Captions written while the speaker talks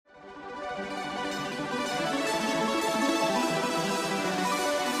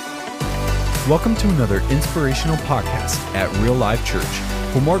Welcome to another inspirational podcast at Real Life Church.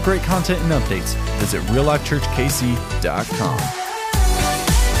 For more great content and updates, visit reallifechurchkc.com.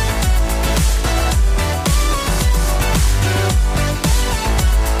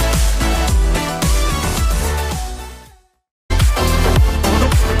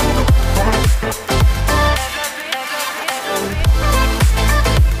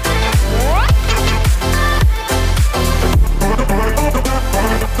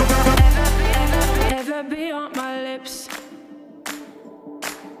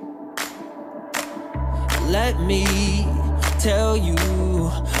 Let me tell you,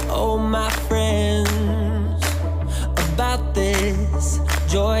 oh my friends, about this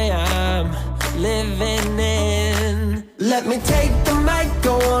joy I'm living in. Let me take the mic,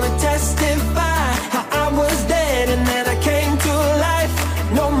 go on and testify how I was dead and then I came to life.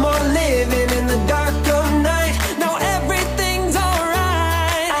 No more living in the dark of night. Now everything's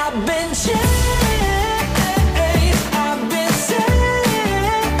alright. I've been changed.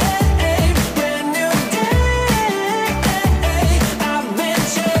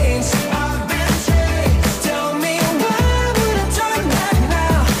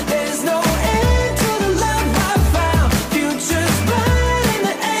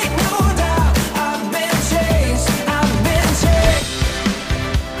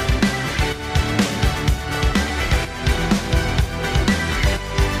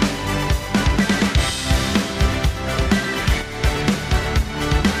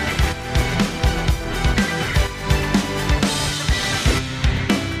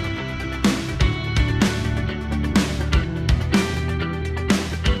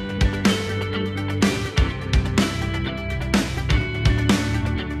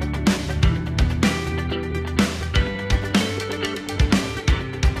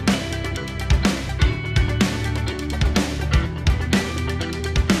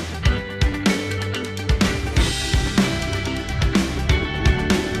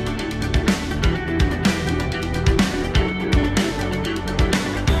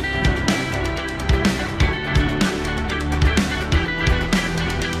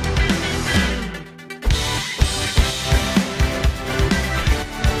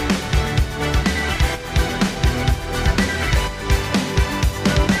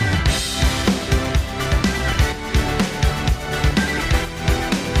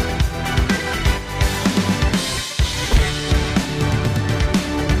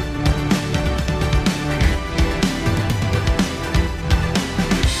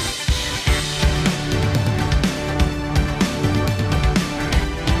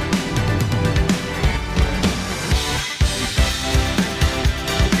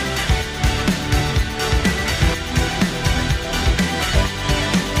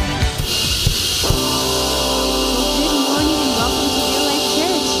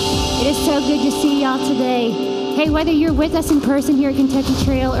 Today. Hey, whether you're with us in person here at Kentucky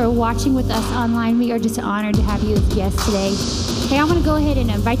Trail or watching with us online, we are just honored to have you as guests today. Hey, I want to go ahead and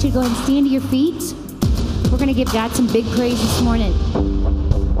invite you to go ahead and stand to your feet. We're going to give God some big praise this morning.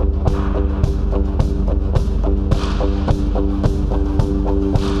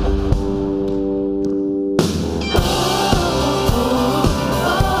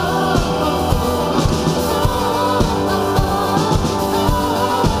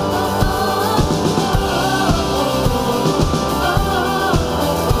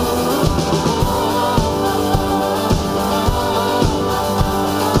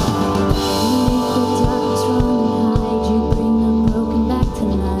 Darkness run and hide, you bring the broken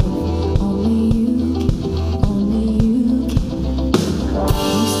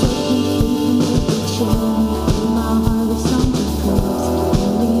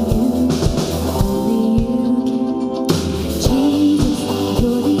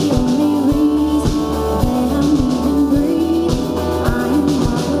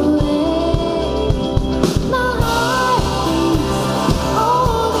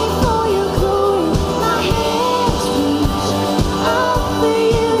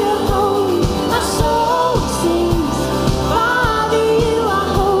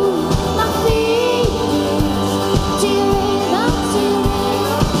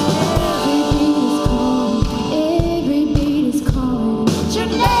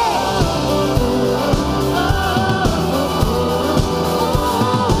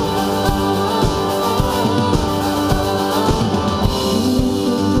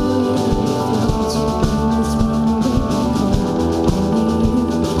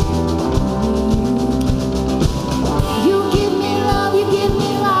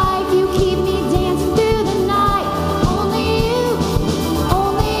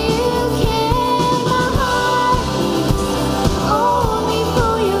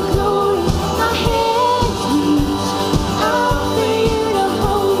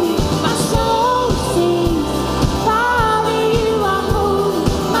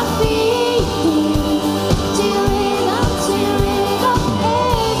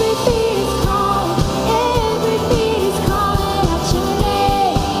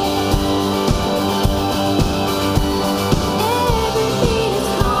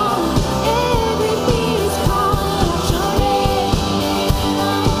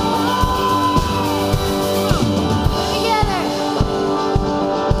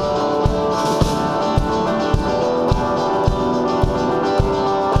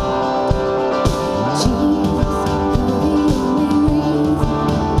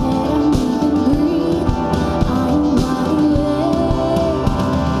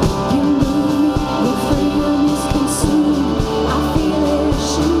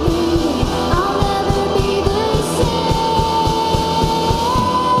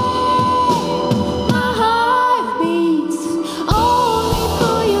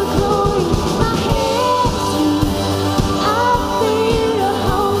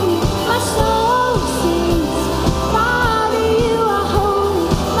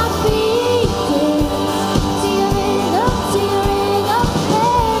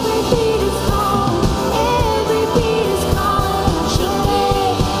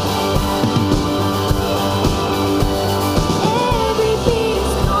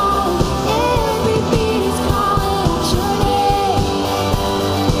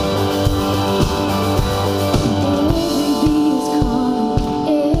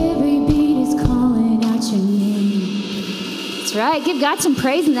right, give God some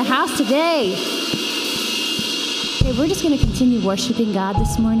praise in the house today. Okay, we're just going to continue worshiping God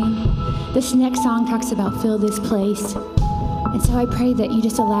this morning. This next song talks about fill this place. And so I pray that you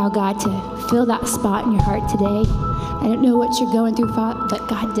just allow God to fill that spot in your heart today. I don't know what you're going through, but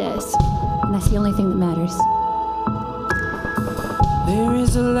God does. And that's the only thing that matters. There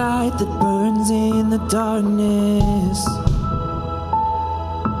is a light that burns in the darkness.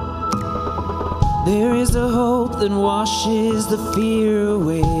 There is a hope that washes the fear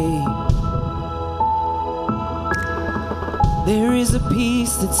away. There is a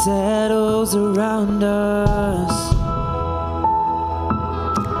peace that settles around us.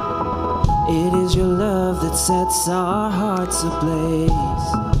 It is your love that sets our hearts ablaze.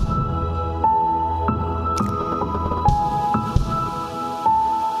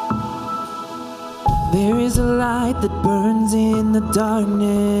 There is a light that burns in the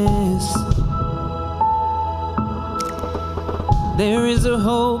darkness. There is a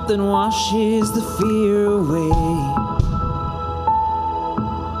hope that washes the fear away.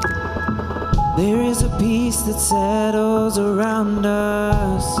 There is a peace that settles around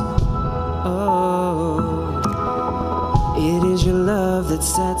us. Oh, it is your love that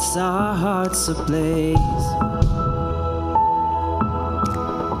sets our hearts ablaze.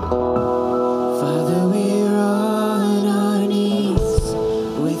 Father, we're on our knees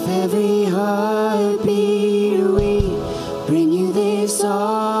with every heartbeat. We bring you this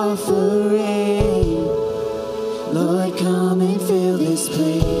offering. Lord, come and fill this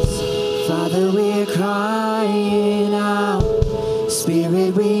place. Father, we're crying out.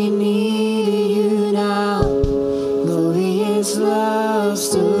 Spirit, we need you now. Glorious love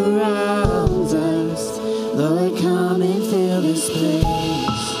surrounds us. Lord, come and fill this place.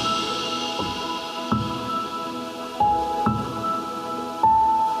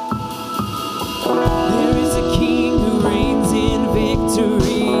 There is a King who reigns in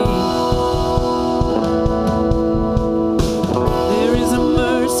victory. There is a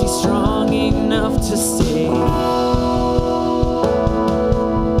mercy strong enough to save.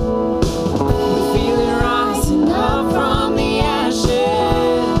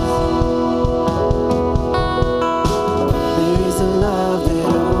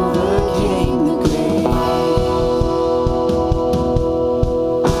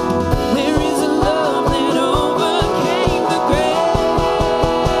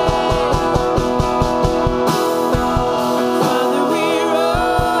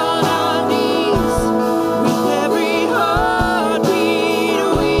 With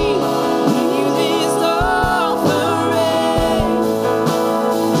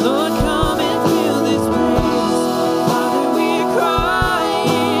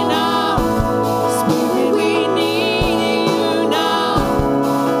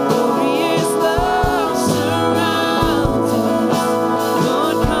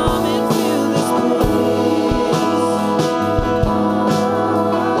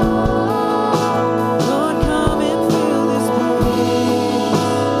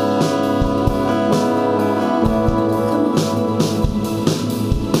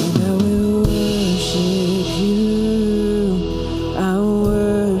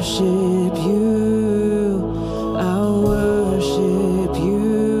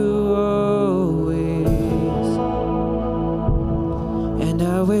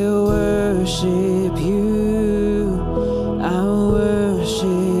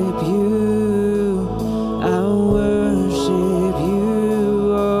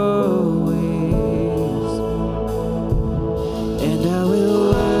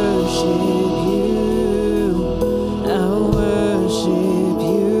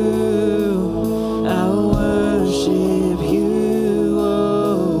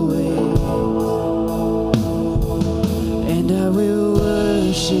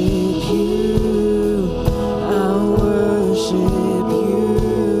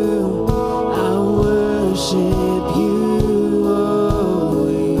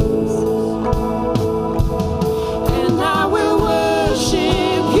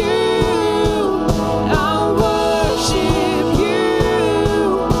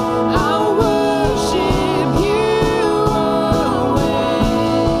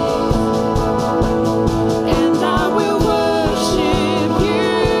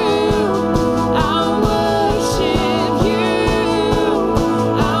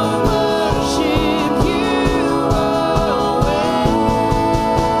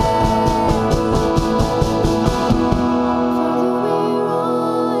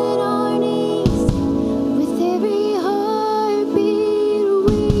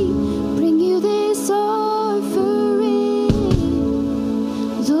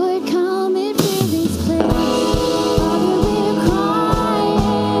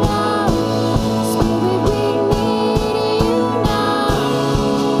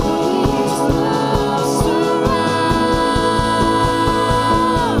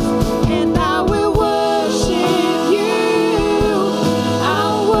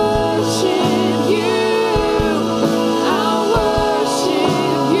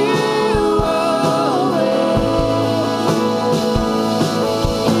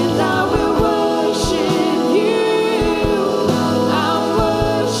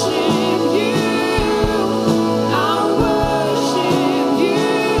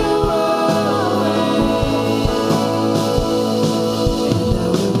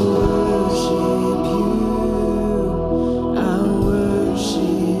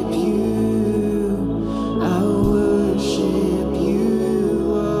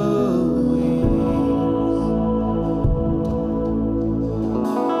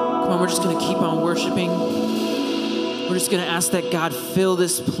we're just going to keep on worshiping. We're just going to ask that God fill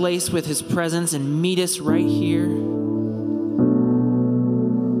this place with his presence and meet us right here.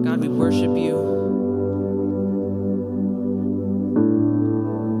 God, we worship you.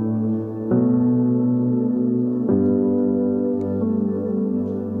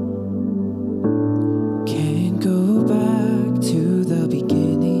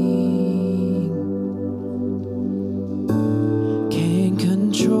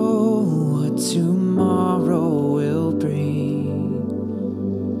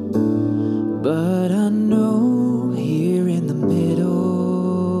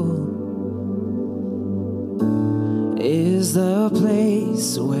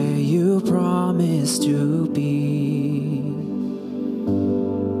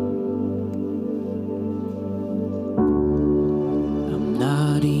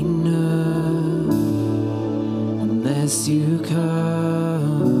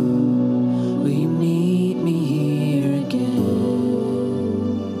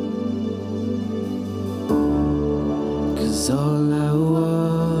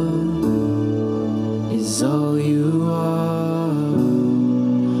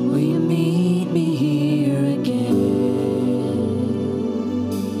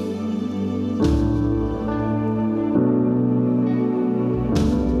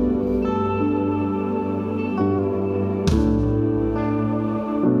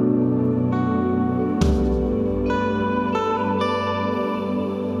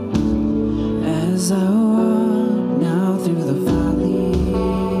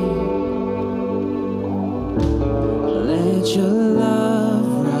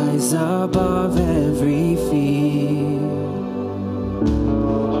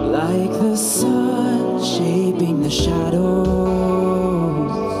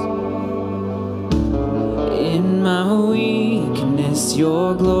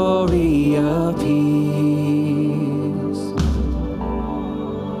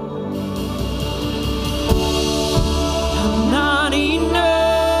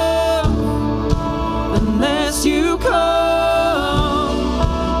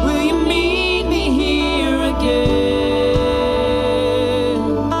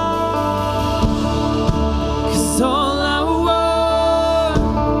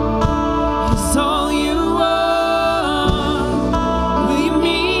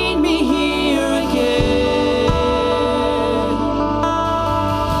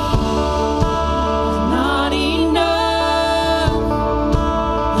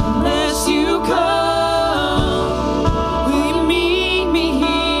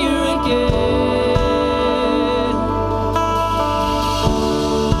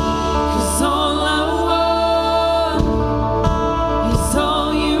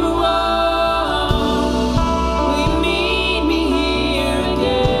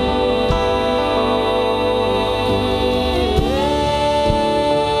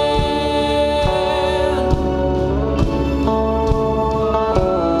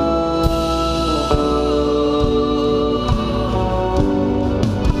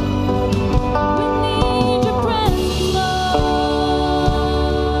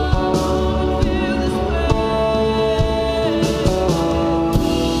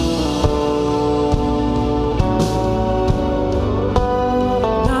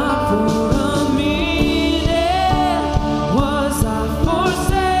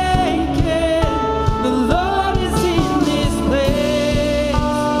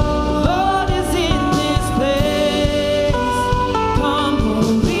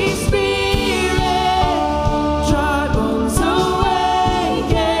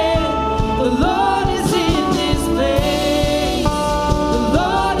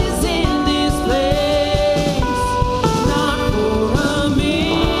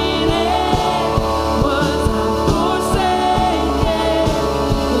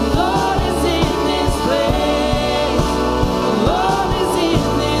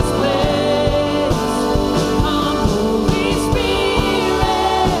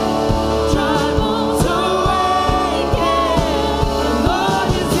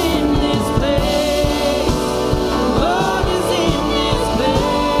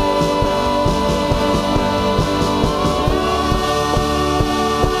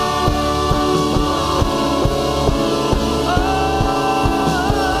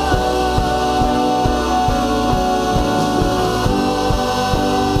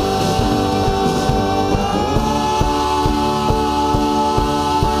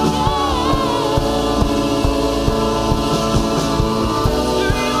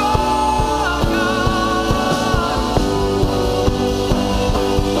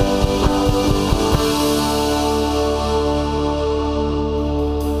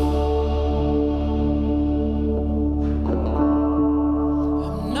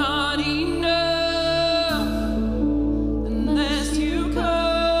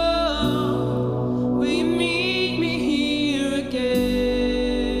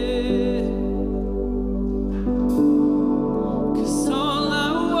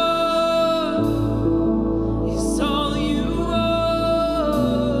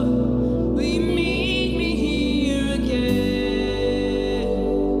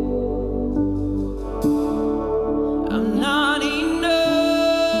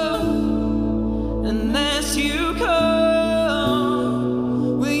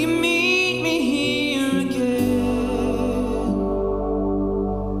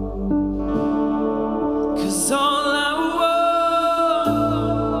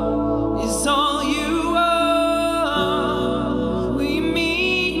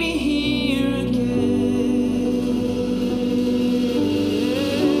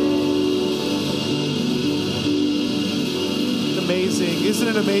 amazing? Isn't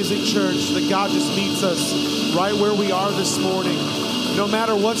it amazing, church, that God just meets us right where we are this morning? No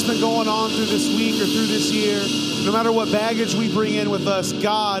matter what's been going on through this week or through this year, no matter what baggage we bring in with us,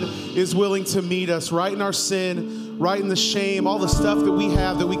 God is willing to meet us right in our sin, right in the shame, all the stuff that we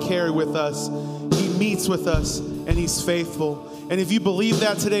have that we carry with us. He meets with us and he's faithful. And if you believe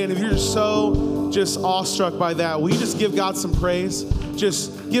that today, and if you're just awestruck by that, will you just give God some praise?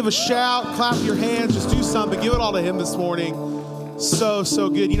 Just give a shout, clap your hands, just do something. Give it all to him this morning. So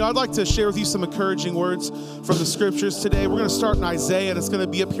good. I'd like to share with you some encouraging words from the scriptures today. We're going to start in Isaiah, and it's going to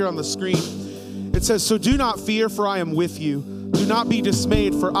be up here on the screen. It says, "So do not fear, for I am with you. Do not be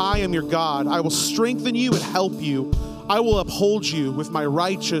dismayed, for I am your God. I will strengthen you and help you. I will uphold you with my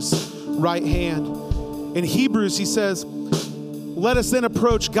righteous right hand." In Hebrews, he says, "Let us then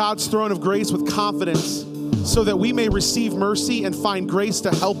approach God's throne of grace with confidence, so that we may receive mercy and find grace to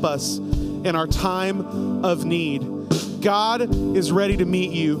help us in our time of need." God is ready to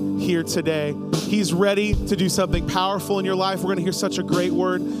meet you here today. He's ready to do something powerful in your life. We're going to hear such a great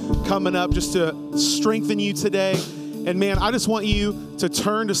word coming up just to strengthen you today. And man, I just want you to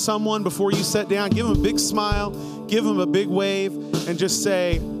turn to someone before you sit down. Give them a big smile, give them a big wave, and just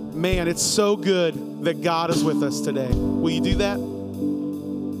say, man, it's so good that God is with us today. Will you do that?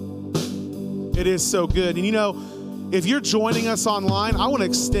 It is so good. And if you're joining us online, I want to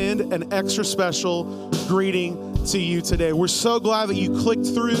extend an extra special greeting to you today. We're so glad that you clicked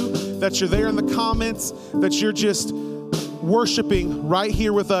through, that you're there in the comments, that you're just worshiping right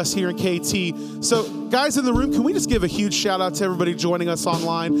here with us here in KT. So guys in the room, can we just give a huge shout out to everybody joining us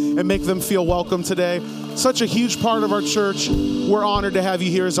online and make them feel welcome today? Such a huge part of our church. We're honored to have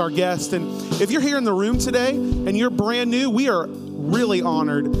you here as our guest. And if you're here in the room today and you're brand new, we are really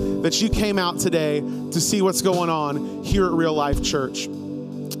honored that you came out today to see what's going on here at Real Life Church.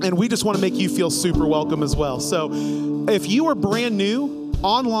 And we just want to make you feel super welcome as well. So if you are brand new,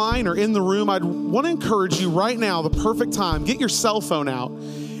 online or in the room, I'd want to encourage you right now, the perfect time, get your cell phone out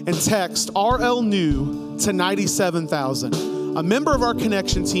and text RL New to 97,000. A member of our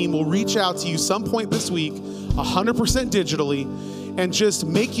connection team will reach out to you some point this week, 100% digitally, and just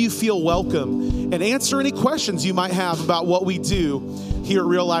make you feel welcome and answer any questions you might have about what we do here at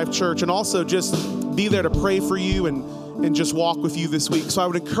Real Life Church, and also just be there to pray for you and just walk with you this week. So I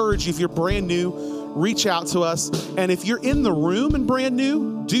would encourage you, if you're brand new, reach out to us. And if you're in the room and brand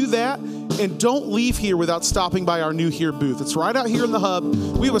new, do that. And don't leave here without stopping by our New Here booth. It's right out here in the hub.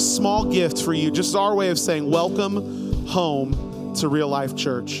 We have a small gift for you, just our way of saying welcome home to Real Life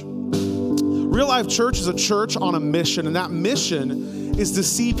Church. Real Life Church is a church on a mission, and that mission is to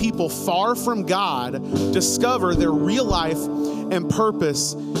see people far from God discover their real life and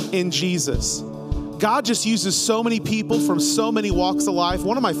purpose in Jesus. God just uses so many people from so many walks of life.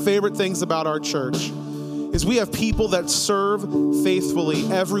 One of my favorite things about our church is we have people that serve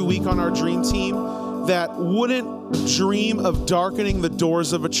faithfully every week on our dream team that wouldn't dream of darkening the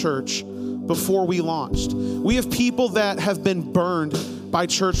doors of a church before we launched. We have people that have been burned by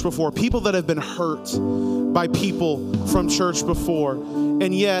church before, people that have been hurt by people from church before,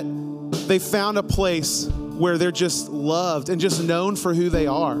 and yet they found a place where they're just loved and just known for who they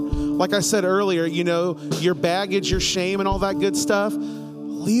are. Like I said earlier, your baggage, your shame, and all that good stuff,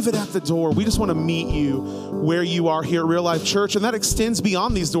 leave it at the door. We just want to meet you where you are here at Real Life Church, and that extends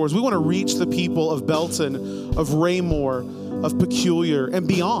beyond these doors. We want to reach the people of Belton, of Raymore, of Peculiar, and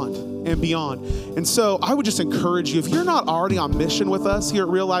beyond. And so I would just encourage you, if you're not already on mission with us here at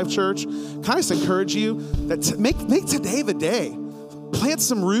Real Life Church, can I just encourage you that make today the day. Plant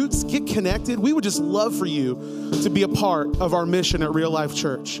some roots, get connected. We would just love for you to be a part of our mission at Real Life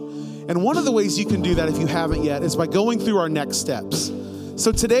Church. And one of the ways you can do that, if you haven't yet, is by going through our next steps.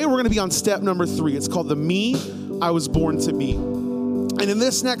 So today we're going to be on step number 3. It's called the Me I Was Born to Be. And in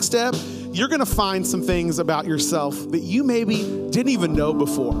this next step, you're going to find some things about yourself that you maybe didn't even know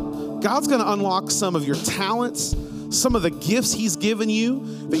before. God's going to unlock some of your talents, some of the gifts he's given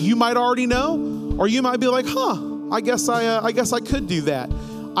you that you might already know, or you might be like, I guess I could do that.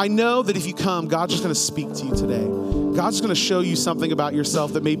 I know that if you come, God's just going to speak to you today. God's going to show you something about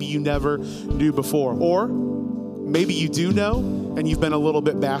yourself that maybe you never knew before. Or maybe you do know and you've been a little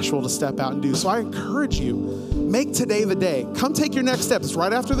bit bashful to step out and do. So I encourage you, make today the day. Come take your next steps. It's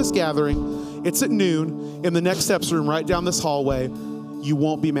right after this gathering. It's at noon in the next steps room right down this hallway. You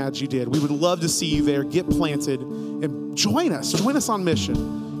won't be mad you did. We would love to see you there. Get planted and join us. Join us on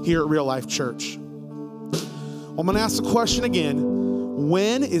mission here at Real Life Church. I'm going to ask the question again.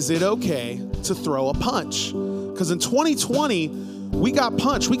 When is it okay to throw a punch? Because in 2020, we got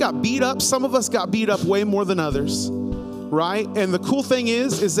punched. We got beat up. Some of us got beat up way more than others, right? And the cool thing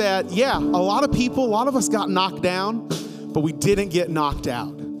is that, a lot of us got knocked down, but we didn't get knocked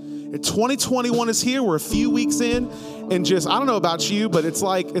out. And 2021 is here. We're a few weeks in, and just, I don't know about you, but it's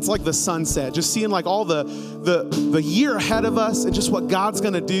like the sunset, just seeing like all the year ahead of us and just what God's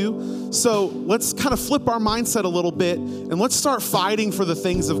going to do. So let's kind of flip our mindset a little bit, and let's start fighting for the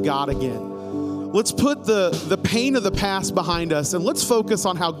things of God again. Let's put the pain of the past behind us, and let's focus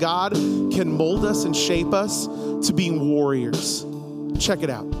on how God can mold us and shape us to being warriors. Check it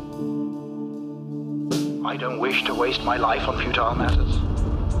out. I don't wish to waste my life on futile matters,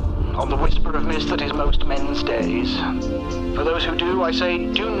 on the whisper of mist that is most men's days. For those who do, I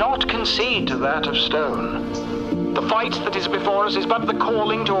say, do not concede to that of stone. The fight that is before us is but the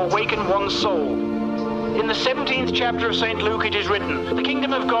calling to awaken one's soul. In the 17th chapter of St. Luke it is written, the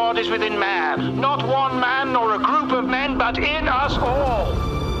kingdom of God is within man, not one man nor a group of men, but in us all.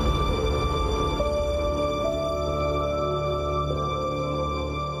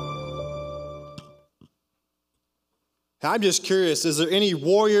 I'm just curious, is there any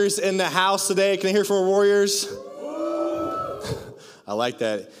warriors in the house today? Can I hear from warriors? I like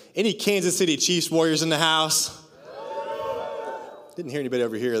that. Any Kansas City Chiefs warriors in the house? Didn't hear anybody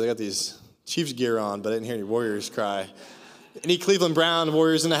over here. They got these Chiefs gear on, but I didn't hear any warriors cry. Any Cleveland Brown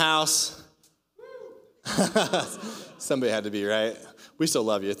warriors in the house? Somebody had to be, right? We still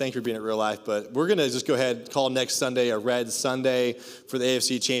love you. Thank you for being at Real Life. But we're going to just go ahead and call next Sunday a Red Sunday for the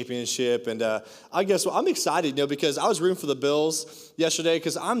AFC Championship. And I guess I'm excited, because I was rooting for the Bills yesterday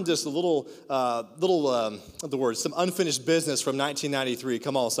because I'm just a little, what's the word, some unfinished business from 1993.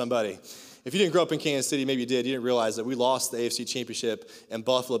 Come on, somebody. If you didn't grow up in Kansas City, maybe you did. You didn't realize that we lost the AFC Championship in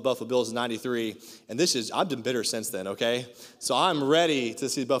Buffalo Bills in 93. And I've been bitter since then, okay? So I'm ready to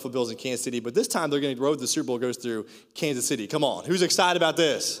see the Buffalo Bills in Kansas City. But this time, they're going to road the Super Bowl goes through Kansas City. Come on. Who's excited about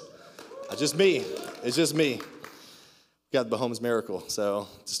this? It's just me. It's just me. We got the Mahomes miracle. So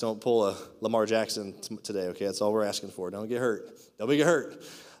just don't pull a Lamar Jackson today, okay? That's all we're asking for. Don't get hurt. Nobody get hurt.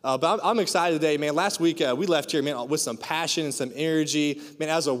 But I'm excited today, man. Last week, we left here, man, with some passion and some energy. Man,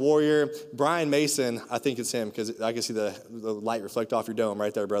 as a warrior, Brian Mason, I think it's him because I can see the light reflect off your dome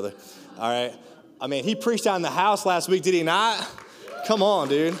right there, brother. All right. I mean, he preached out in the house last week, did he not? Come on,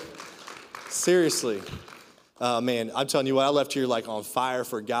 dude. Seriously. Man, I'm telling you what, I left here like on fire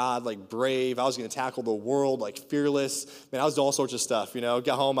for God, like brave. I was going to tackle the world, like fearless. Man, I was doing all sorts of stuff, Got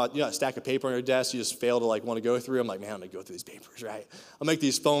home, a stack of paper on your desk, you just fail to want to go through. I'm like, man, I'm going to go through these papers, right? I'll make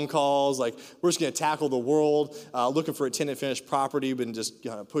these phone calls, we're just going to tackle the world, looking for a tenant finished property, been just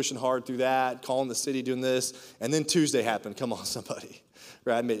pushing hard through that, calling the city, doing this. And then Tuesday happened. Come on, somebody.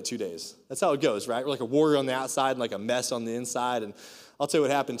 Right, I made it 2 days. That's how it goes, right? We're like a warrior on the outside and like a mess on the inside. And I'll tell you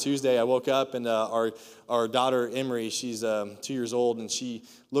what happened Tuesday. I woke up and our daughter, Emery, she's 2 years old, and she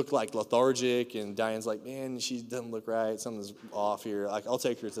looked like lethargic. And Diane's like, man, she doesn't look right. Something's off here. I'll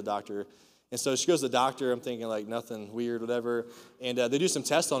take her to the doctor. And so she goes to the doctor. I'm thinking nothing weird, whatever. And they do some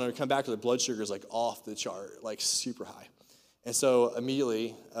tests on her and come back with her blood sugar is off the chart, super high. And so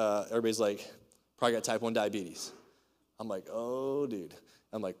immediately everybody's like, probably got type 1 diabetes. I'm like, oh, dude.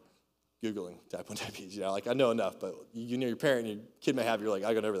 I'm like, Googling type 1 diabetes. I know enough, but you know your parent, your kid may have, you're like,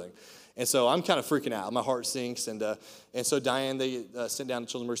 I got everything. And so I'm kind of freaking out. My heart sinks. And so Diane, they sent down to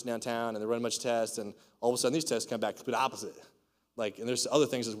Children's Mercy downtown, and they run a bunch of tests, and all of a sudden these tests come back complete opposite. And there's other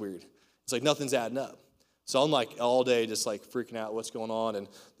things that's weird. It's like nothing's adding up. So I'm all day just freaking out what's going on. And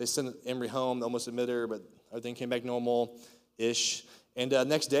they sent Emery home. They almost admitted her, but everything came back normal-ish. And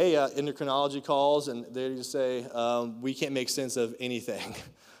next day, endocrinology calls, and they just say, we can't make sense of anything.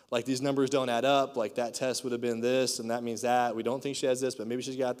 These numbers don't add up. That test would have been this, and that means that. We don't think she has this, but maybe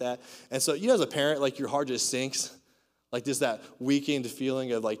she's got that. And so, as a parent, your heart just sinks. Just that weakened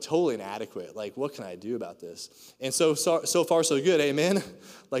feeling of totally inadequate. What can I do about this? And so far, so good. Amen.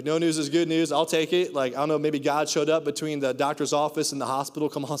 No news is good news. I'll take it. I don't know, maybe God showed up between the doctor's office and the hospital.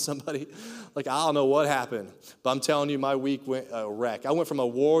 Come on, somebody. I don't know what happened. But I'm telling you, my week went a wreck. I went from a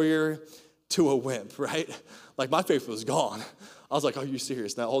warrior to a wimp, right? My faith was gone. I was like, are you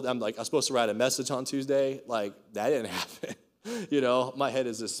serious? Now, I'm I was supposed to write a message on Tuesday. That didn't happen. My head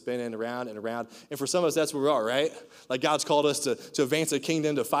is just spinning around and around. And for some of us, that's where we are, right? God's called us to advance a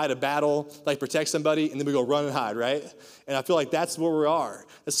kingdom, to fight a battle, protect somebody, and then we go run and hide, right? And I feel that's where we are.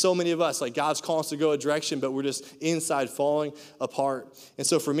 There's so many of us, God's calling us to go a direction, but we're just inside falling apart. And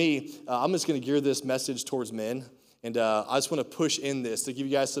so for me, I'm just going to gear this message towards men. And I just want to push in this to give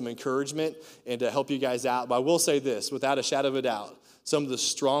you guys some encouragement and to help you guys out. But I will say this, without a shadow of a doubt, some of the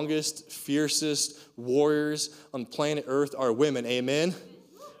strongest, fiercest warriors on planet Earth are women. Amen?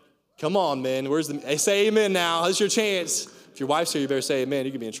 Come on, men. Hey, say amen now. That's your chance. If your wife's here, you better say amen.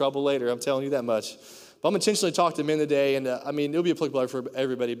 You could be in trouble later. I'm telling you that much. But I'm intentionally talking to men today, and it'll be applicable for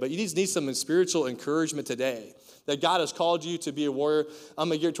everybody, but you need some spiritual encouragement today that God has called you to be a warrior. I'm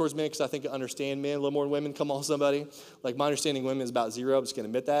going to gear it towards men because I think I understand men a little more than women. Come on, somebody. Like, my understanding of women is about 0. I'm just going to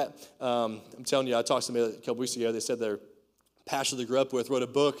admit that. I'm telling you, I talked to somebody a couple weeks ago. They said their pastor they grew up with wrote a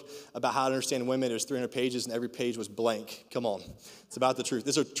book about how to understand women. There's 300 pages, and every page was blank. Come on. It's about the truth.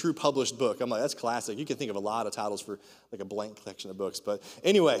 This is a true published book. I'm like, that's classic. You can think of a lot of titles for like a blank collection of books. But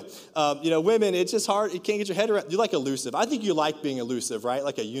anyway, women, it's just hard. You can't get your head around. You like elusive. I think you like being elusive, right?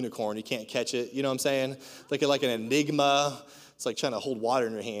 Like a unicorn. You can't catch it. You know what I'm saying? Like an enigma. It's like trying to hold water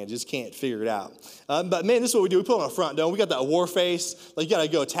in your hand. You just can't figure it out. But man, this is what we do. We put on a front, don't we? We got that war face. Like, you got to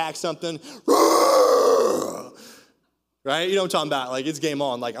go attack something. Right? You know what I'm talking about. Like, it's game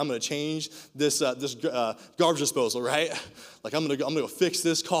on. Like, I'm going to change this garbage disposal, right? Like, I'm going to go fix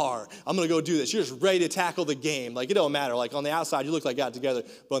this car. I'm going to go do this. You're just ready to tackle the game. Like, it don't matter. Like, on the outside, you look like got it together.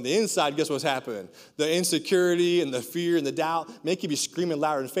 But on the inside, guess what's happening? The insecurity and the fear and the doubt make you be screaming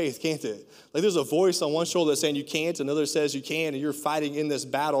louder in faith, can't it? Like, there's a voice on one shoulder that's saying you can't, another says you can, and you're fighting in this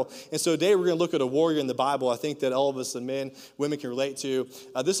battle. And so today we're going to look at a warrior in the Bible I think that all of us, the men, women can relate to.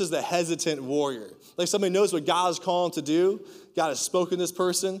 This is the hesitant warrior. Like, somebody knows what God is calling to do. God has spoken to this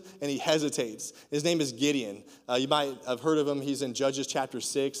person, and he hesitates. His name is Gideon. You might have heard of him. He's in Judges chapter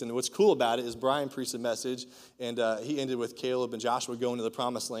 6, and what's cool about it is Brian preached a message, and he ended with Caleb and Joshua going to the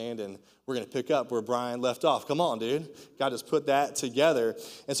promised land, and we're going to pick up where Brian left off. Come on, dude. God has put that together.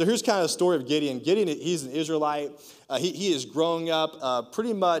 And so here's kind of the story of Gideon. Gideon, he's an Israelite. He is growing up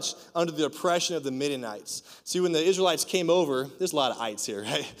pretty much under the oppression of the Midianites. See, when the Israelites came over, there's a lot of ites here,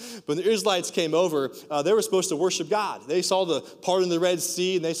 right? When the Israelites came over, they were supposed to worship God. They saw the part in the Red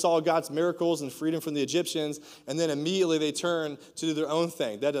Sea, and they saw God's miracles and freedom from the Egyptians, and then immediately they turned to do their own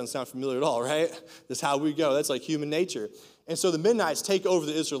thing. That doesn't sound familiar at all, right? That's how we go. That's like human nature. And so the Midianites take over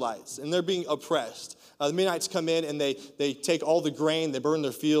the Israelites, and they're being oppressed. The Midianites come in, and they take all the grain, they burn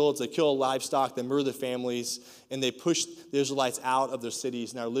their fields, they kill livestock, they murder their families, and they push the Israelites out of their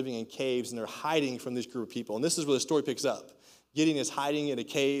cities, and are living in caves, and they're hiding from this group of people. And this is where the story picks up. Gideon is hiding in a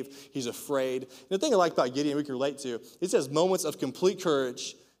cave. He's afraid. And the thing I like about Gideon we can relate to, it says moments of complete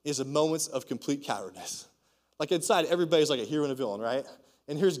courage is a moments of complete cowardice. Like, inside, everybody's like a hero and a villain, right?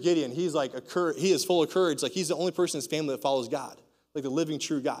 And here's Gideon. He's like he is full of courage. Like, he's the only person in his family that follows God. Like the living,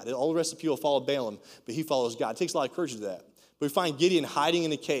 true God. All the rest of the people follow Balaam, but he follows God. It takes a lot of courage to do that. But we find Gideon hiding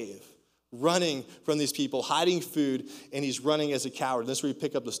in a cave, running from these people, hiding food, and he's running as a coward. And that's where we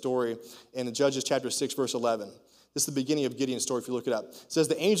pick up the story in Judges chapter 6, verse 11. This is the beginning of Gideon's story if you look it up. It says,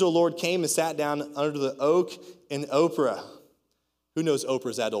 the angel of the Lord came and sat down under the oak in Oprah. Who knows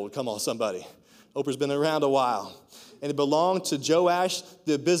Oprah's that old? Come on, somebody. Oprah's been around a while. And it belonged to Joash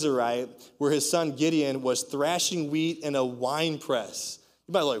the Abiezrite, where his son Gideon was thrashing wheat in a wine press.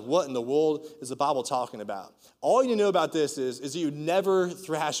 You might be like, what in the world is the Bible talking about? All you know about this is that you never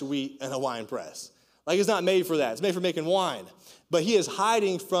thrash wheat in a wine press. Like, it's not made for that. It's made for making wine. But he is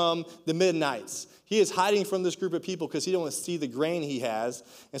hiding from the Midianites. He is hiding from this group of people because he don't want to see the grain he has.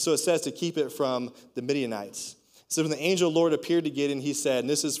 And so it says to keep it from the Midianites. So when the angel of the Lord appeared to Gideon, he said, and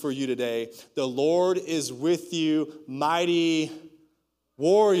this is for you today, the Lord is with you, mighty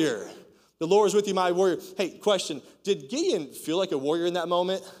warrior. The Lord is with you, mighty warrior. Hey, question, did Gideon feel like a warrior in that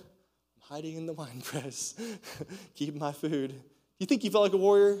moment? I'm hiding in the wine press, keeping my food. You think he felt like a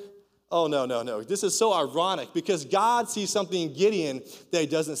warrior? Oh, no. This is so ironic because God sees something in Gideon that he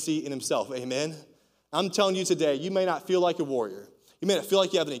doesn't see in himself. Amen? I'm telling you today, you may not feel like a warrior. You may not feel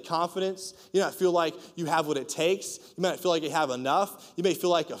like you have any confidence. You may not feel like you have what it takes. You may not feel like you have enough. You may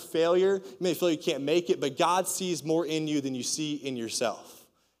feel like a failure. You may feel like you can't make it, but God sees more in you than you see in yourself.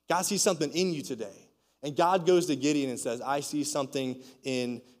 God sees something in you today. And God goes to Gideon and says, I see something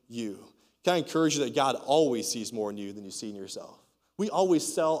in you. Can I encourage you that God always sees more in you than you see in yourself? We always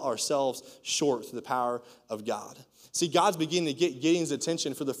sell ourselves short through the power of God. See, God's beginning to get Gideon's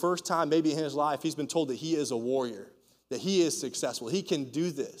attention for the first time maybe in his life. He's been told that he is a warrior, that he is successful. He can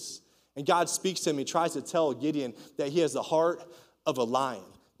do this. And God speaks to him. He tries to tell Gideon that he has the heart of a lion.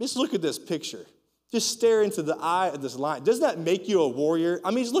 Just look at this picture. Just stare into the eye of this lion. Doesn't that make you a warrior?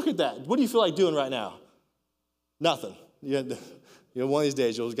 I mean, just look at that. What do you feel like doing right now? Nothing. You know, one of these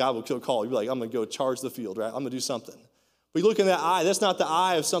days, God will call. You'll be like, I'm going to go charge the field, right? I'm going to do something. But you look in that eye, that's not the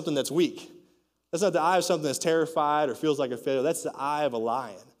eye of something that's weak. That's not the eye of something that's terrified or feels like a failure. That's the eye of a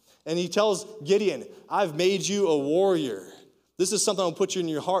lion. And he tells Gideon, I've made you a warrior. This is something I'll put you in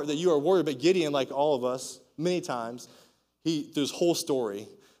your heart that you are a warrior. But Gideon, like all of us, many times, through his whole story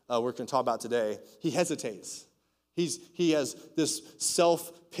we're going to talk about today, he hesitates. He has this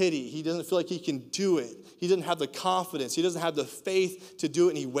self-pity. He doesn't feel like he can do it. He doesn't have the confidence. He doesn't have the faith to do it,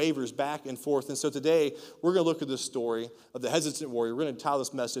 and he wavers back and forth. And so today, we're going to look at this story of the hesitant warrior. We're going to title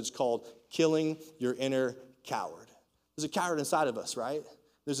this message called Killing Your Inner Coward. There's a coward inside of us, right?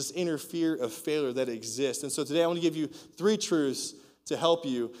 There's this inner fear of failure that exists. And so today, I want to give you 3 truths to help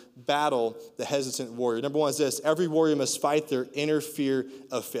you battle the hesitant warrior. Number 1 is this: every warrior must fight their inner fear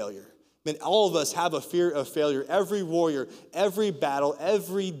of failure. I mean, all of us have a fear of failure. Every warrior, every battle,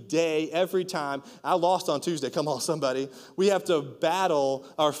 every day, every time. I lost on Tuesday. Come on, somebody. We have to battle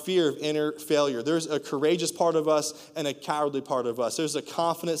our fear of inner failure. There's a courageous part of us and a cowardly part of us. There's a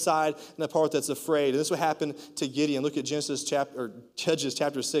confident side and a part that's afraid. And this is what happened to Gideon. Look at Judges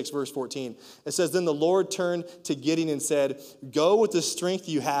chapter 6, verse 14. It says, "Then the Lord turned to Gideon and said, 'Go with the strength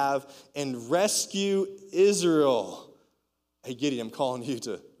you have and rescue Israel.'" Hey, Gideon, I'm calling you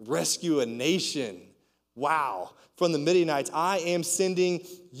to rescue a nation. Wow. From the Midianites, I am sending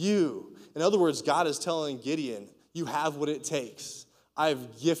you. In other words, God is telling Gideon, you have what it takes.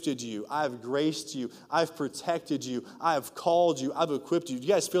 I've gifted you. I've graced you. I've protected you. I have called you. I've equipped you. Do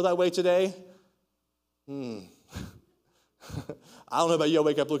you guys feel that way today? I don't know about you. I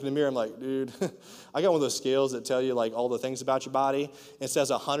wake up looking in the mirror. I'm like, dude, I got one of those scales that tell you like all the things about your body. It says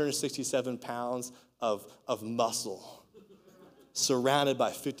 167 pounds of muscle, surrounded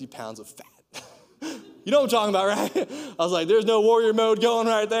by 50 pounds of fat. You know what I'm talking about, right? I was like, there's no warrior mode going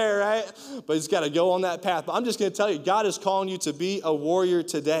right there, right? But he's got to go on that path. But I'm just going to tell you, God is calling you to be a warrior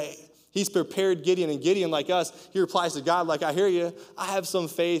today. He's prepared Gideon, and Gideon, like us, he replies to God like, I hear you. I have some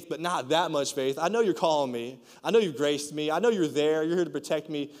faith, but not that much faith. I know you're calling me. I know you've graced me. I know you're there. You're here to protect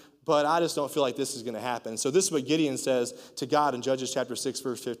me. But I just don't feel like this is going to happen. So this is what Gideon says to God in Judges chapter 6,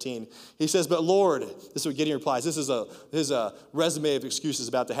 verse 15. He says, "But Lord," this is what Gideon replies. This is his resume of excuses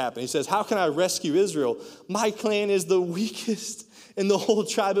about to happen. He says, "How can I rescue Israel? My clan is the weakest in the whole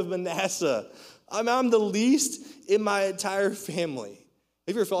tribe of Manasseh. I'm the least in my entire family."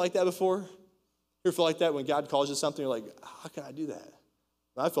 Have you ever felt like that before? You ever felt like that when God calls you something, you're like, how can I do that?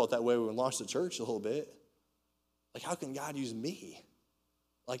 I felt that way when we launched the church a little bit. Like, how can God use me?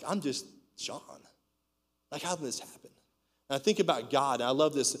 Like, I'm just Sean. Like, how did this happen? And I think about God, and I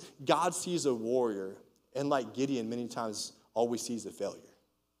love this. God sees a warrior, and like Gideon, many times all we see is a failure.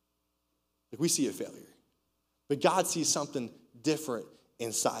 Like, we see a failure. But God sees something different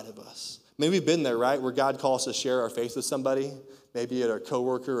inside of us. Maybe we've been there, right, where God calls us to share our faith with somebody, maybe at a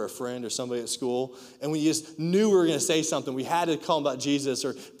coworker or a friend or somebody at school, and we just knew we were going to say something. We had to call them about Jesus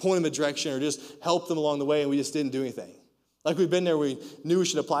or point them a direction or just help them along the way, and we just didn't do anything. Like we've been there, we knew we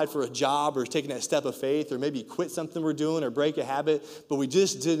should apply for a job or taking that step of faith or maybe quit something we're doing or break a habit, but we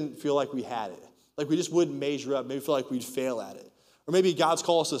just didn't feel like we had it. Like we just wouldn't measure up, maybe feel like we'd fail at it. Or maybe God's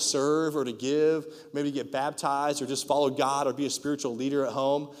called us to serve or to give, maybe to get baptized or just follow God or be a spiritual leader at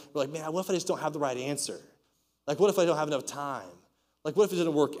home. We're like, man, what if I just don't have the right answer? Like what if I don't have enough time? Like what if it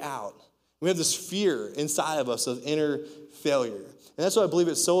doesn't work out? We have this fear inside of us of inner failure. And that's why I believe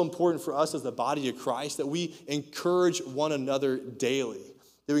it's so important for us as the body of Christ that we encourage one another daily.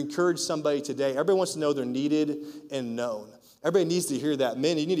 That we encourage somebody today. Everybody wants to know they're needed and known. Everybody needs to hear that.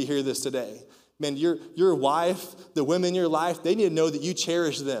 Men, you need to hear this today. Man, your wife, the women in your life, they need to know that you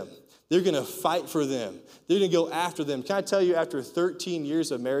cherish them. They're going to fight for them. They're going to go after them. Can I tell you, after 13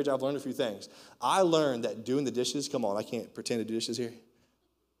 years of marriage, I've learned a few things. I learned that doing the dishes, come on, I can't pretend to do dishes here.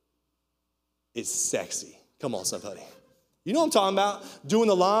 It's sexy. Come on, somebody. You know what I'm talking about? Doing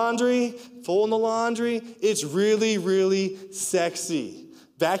the laundry, folding the laundry. It's really, really sexy.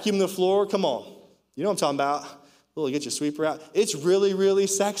 Vacuuming the floor. Come on. You know what I'm talking about? Get your sweeper out. It's really, really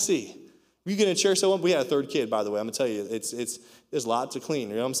sexy. You get in church, someone. We had a third kid, by the way. I'm gonna tell you, there's a lot to clean.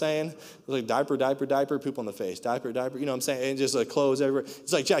 You know what I'm saying? It's like diaper, poop on the face, diaper. You know what I'm saying? And just clothes everywhere.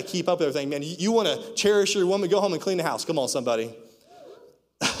 It's like, yeah, keep up with everything, man. You want to cherish your woman? Go home and clean the house. Come on, somebody.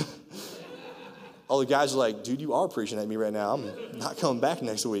 All the guys are like, dude, you are preaching at me right now. I'm not coming back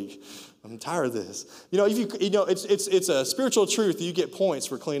next week. I'm tired of this. It's a spiritual truth. You get points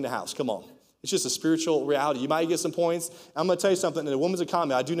for cleaning the house. Come on. It's just a spiritual reality. You might get some points. I'm going to tell you something. In a woman's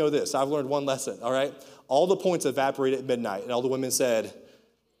economy, I do know this. I've learned one lesson, all right? All the points evaporate at midnight, and all the women said,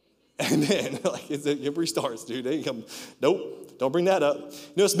 amen. Like, it restarts, dude. They come, nope, don't bring that up.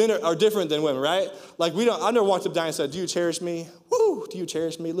 You know, men are different than women, right? Like, I never walked up to Diane and said, do you cherish me? Woo, do you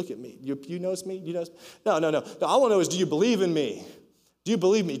cherish me? Look at me. You notice me? You notice? No. I want to know is, do you believe in me? Do you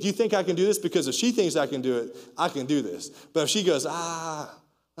believe me? Do you think I can do this? Because if she thinks I can do it, I can do this. But if she goes, I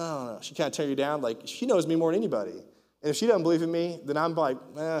don't know, she kind of tear you down. Like, she knows me more than anybody. And if she doesn't believe in me, then I'm like,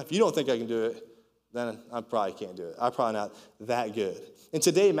 if you don't think I can do it, then I probably can't do it. I'm probably not that good. And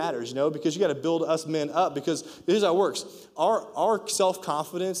today matters, because you got to build us men up, because here's how it works. Our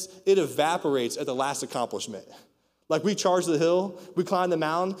self-confidence, it evaporates at the last accomplishment. Like we charge the hill, we climb the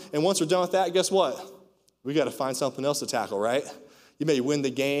mountain, and once we're done with that, guess what? We got to find something else to tackle, right? You may win the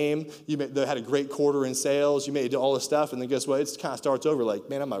game. They had a great quarter in sales. You may do all this stuff, and then guess what? It kind of starts over like,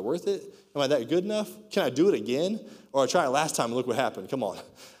 man, am I worth it? Am I that good enough? Can I do it again? Or I tried it last time and look what happened. Come on.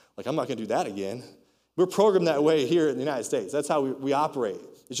 Like, I'm not going to do that again. We're programmed that way here in the United States. That's how we operate.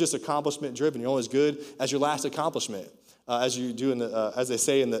 It's just accomplishment driven. You're only as good as your last accomplishment. As you do as they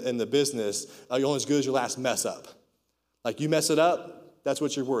say in the business, you're only as good as your last mess up. Like you mess it up, that's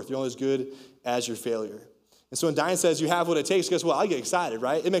what you're worth. You're only as good as your failure. And so when Diane says you have what it takes, guess what? I get excited,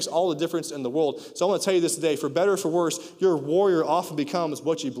 right? It makes all the difference in the world. So I want to tell you this today. For better or for worse, your warrior often becomes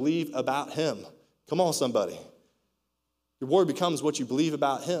what you believe about him. Come on, somebody. Your warrior becomes what you believe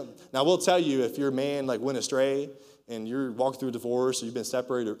about him. Now, I will tell you, if your man went astray and you're walking through a divorce or you've been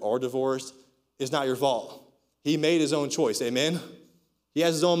separated or divorced, it's not your fault. He made his own choice, amen? He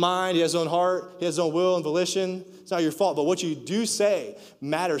has his own mind, he has his own heart, he has his own will and volition. It's not your fault, but what you do say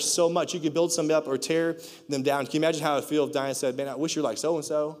matters so much. You can build somebody up or tear them down. Can you imagine how it would feel if Diane said, man, I wish you're like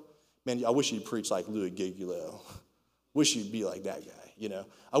so-and-so. Man, I wish you'd preach like Louis Giglio. Wish you'd be like that guy,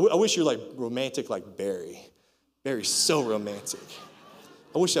 I wish you're like romantic like Barry. Barry's so romantic.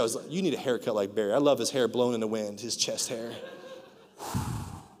 I wish I was like, you need a haircut like Barry. I love his hair blown in the wind, his chest hair.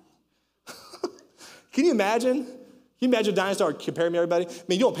 Can you imagine? Can you imagine Diane started comparing me to everybody? I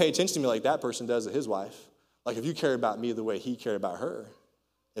mean, you don't pay attention to me like that person does to his wife. Like if you care about me the way he cared about her,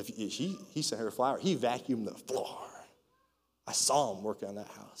 if he sent her a flower, he vacuumed the floor. I saw him working on that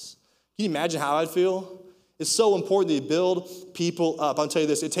house. Can you imagine how I'd feel? It's so important to build people up. I'll tell you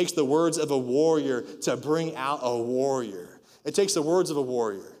this, it takes the words of a warrior to bring out a warrior. It takes the words of a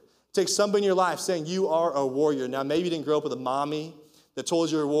warrior. It takes somebody in your life saying you are a warrior. Now, maybe you didn't grow up with a mommy that told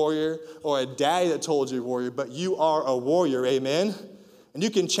you you're a warrior or a daddy that told you you're a warrior, but you are a warrior, amen? And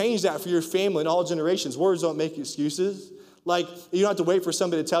you can change that for your family in all generations. Words don't make excuses. Like, you don't have to wait for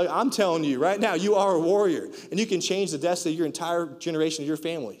somebody to tell you. I'm telling you right now, you are a warrior. And you can change the destiny of your entire generation of your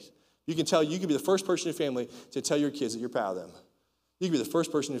families. You can be the first person in your family to tell your kids that you're proud of them. You can be the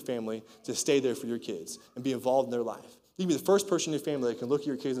first person in your family to stay there for your kids and be involved in their life. You can be the first person in your family that can look at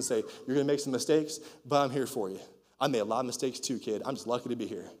your kids and say, you're going to make some mistakes, but I'm here for you. I made a lot of mistakes too, kid. I'm just lucky to be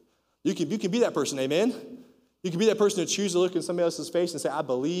here. You can be that person, amen? You can be that person to choose to look in somebody else's face and say, I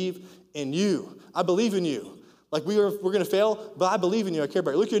believe in you. I believe in you. Like we're going to fail, but I believe in you. I care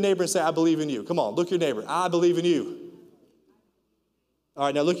about you. Look at your neighbor and say, I believe in you. Come on, look at your neighbor. I believe in you. All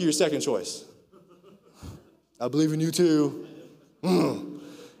right, now look at your second choice. I believe in you too.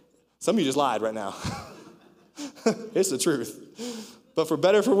 Some of you just lied right now. It's the truth. But for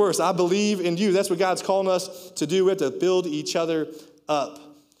better or for worse, I believe in you. That's what God's calling us to do. We have to build each other up.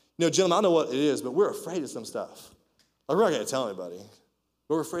 Gentlemen, I don't know what it is, but we're afraid of some stuff. Like, we're not going to tell anybody.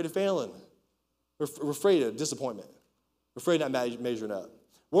 But we're afraid of failing. We're afraid of disappointment. We're afraid of not measuring up.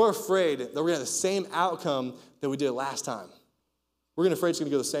 We're afraid that we're going to have the same outcome that we did last time. We're afraid it's going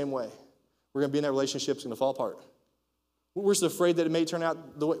to go the same way. We're going to be in that relationship, it's going to fall apart. We're just afraid that it might turn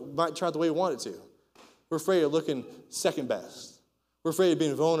out the way we want it to. We're afraid of looking second best. We're afraid of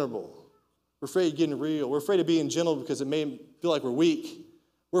being vulnerable. We're afraid of getting real. We're afraid of being gentle because it may feel like we're weak.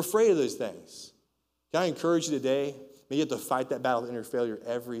 We're afraid of those things. Can I encourage you today? You have to fight that battle of inner failure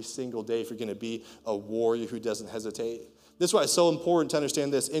every single day if you're going to be a warrior who doesn't hesitate. This is why it's so important to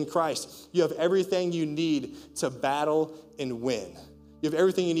understand this. In Christ, you have everything you need to battle and win. You have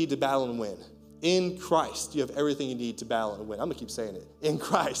everything you need to battle and win. In Christ, you have everything you need to battle and win. I'm going to keep saying it. In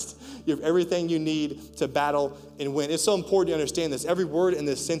Christ, you have everything you need to battle and win. It's so important to understand this. Every word in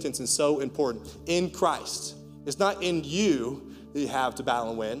this sentence is so important. In Christ. It's not in you that you have to battle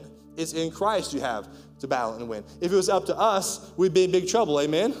and win. It's in Christ you have to battle and win. If it was up to us, we'd be in big trouble,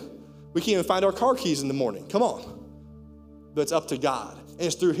 amen? We can't even find our car keys in the morning. Come on. But it's up to God. And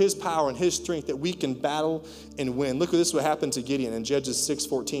it's through his power and his strength that we can battle and win. Look at this, what happened to Gideon in Judges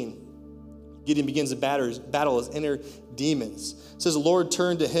 6:14. Gideon begins to battle his inner demons. It says the Lord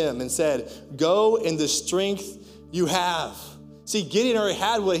turned to him and said, go in the strength you have. See, Gideon already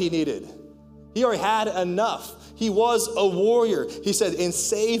had what he needed. He already had enough. He was a warrior. He said, and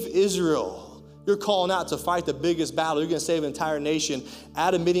save Israel. You're calling out to fight the biggest battle. You're going to save an entire nation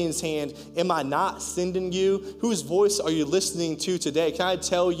out of Midian's hand. Am I not sending you? Whose voice are you listening to today? Can I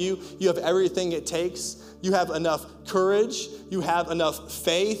tell you, you have everything it takes. You have enough courage. You have enough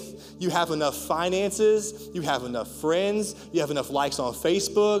faith. You have enough finances. You have enough friends. You have enough likes on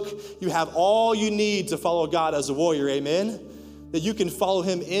Facebook. You have all you need to follow God as a warrior. Amen? that you can follow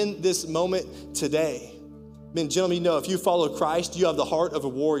him in this moment today. Men, gentlemen, you know, if you follow Christ, you have the heart of a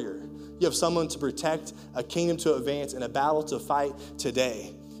warrior. You have someone to protect, a kingdom to advance, and a battle to fight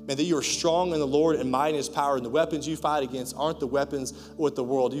today. Man, that you are strong in the Lord and mighty in his power, and the weapons you fight against aren't the weapons with the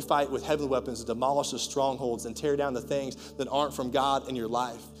world. You fight with heavenly weapons to demolish the strongholds and tear down the things that aren't from God in your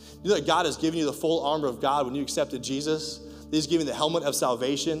life. You know that God has given you the full armor of God when you accepted Jesus? That he's giving you the helmet of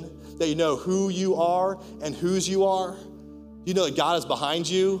salvation, that you know who you are and whose you are. You know that God is behind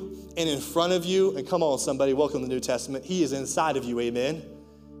you and in front of you. And come on, somebody, welcome to the New Testament. He is inside of you, amen?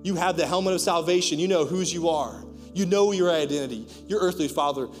 You have the helmet of salvation. You know whose you are. You know your identity. Your earthly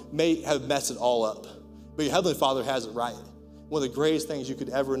father may have messed it all up, but your heavenly father has it right. One of the greatest things you could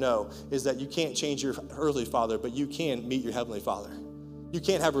ever know is that you can't change your earthly father, but you can meet your heavenly father. You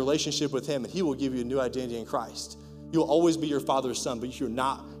can't have a relationship with him, and he will give you a new identity in Christ. You'll always be your father's son, but you're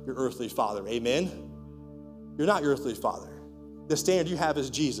not your earthly father, amen? You're not your earthly father. The standard you have is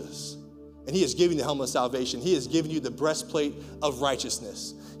Jesus, and he has given you the helmet of salvation. He has given you the breastplate of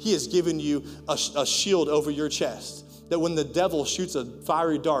righteousness. He has given you a shield over your chest, that when the devil shoots a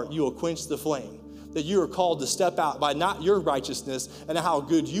fiery dart, you will quench the flame. That you are called to step out by not your righteousness and how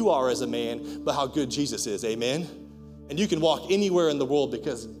good you are as a man, but how good Jesus is, amen? And you can walk anywhere in the world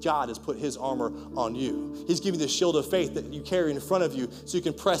because God has put his armor on you. He's giving you the shield of faith that you carry in front of you so you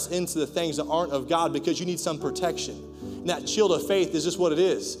can press into the things that aren't of God because you need some protection. And that shield of faith is just what it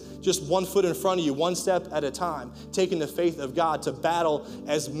is. Just 1 foot in front of you, one step at a time, taking the faith of God to battle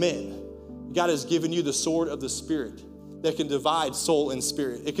as men. God has given you the sword of the Spirit that can divide soul and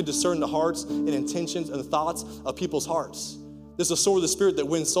spirit. It can discern the hearts and intentions and thoughts of people's hearts. This is a sword of the Spirit that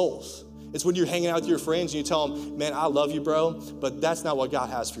wins souls. It's when you're hanging out with your friends and you tell them, man, I love you, bro, but that's not what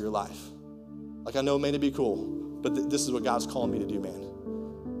God has for your life. Like, I know it may not be cool, but this is what God's calling me to do,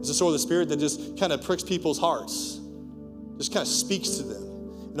 man. It's a sword of the Spirit that just kind of pricks people's hearts, just kind of speaks to them.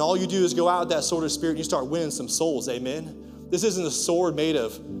 And all you do is go out with that sword of the Spirit and you start winning some souls, amen? This isn't a sword made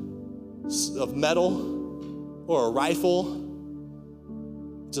of metal or a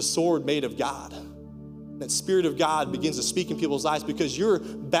rifle. It's a sword made of God. That Spirit of God begins to speak in people's lives because you're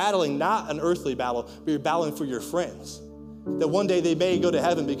battling not an earthly battle, but you're battling for your friends. That one day they may go to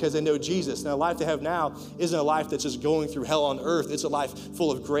heaven because they know Jesus. And the life they have now isn't a life that's just going through hell on earth. It's a life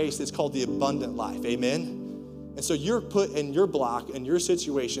full of grace. It's called the abundant life, amen? And so you're put in your block and your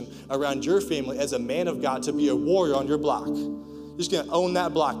situation around your family as a man of God to be a warrior on your block. You're just gonna own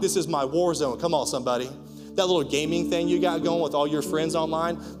that block. This is my war zone. Come on, somebody. That little gaming thing you got going with all your friends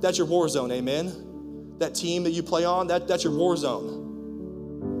online, that's your war zone, amen? That team that you play on, that's your war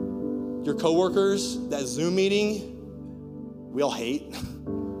zone. Your coworkers, that Zoom meeting, we all hate.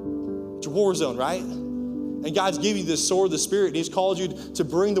 It's your war zone, right? And God's giving you this sword of the Spirit, and he's called you to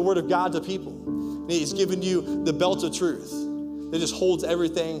bring the word of God to people. And he's given you the belt of truth that just holds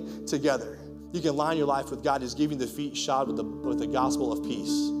everything together. You can line your life with God. He's giving you the feet shod with the gospel of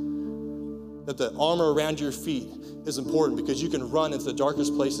peace. That the armor around your feet is important because you can run into the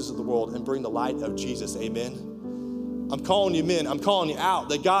darkest places of the world and bring the light of Jesus, amen? I'm calling you men, I'm calling you out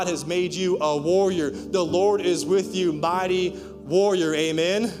that God has made you a warrior. The Lord is with you, mighty warrior,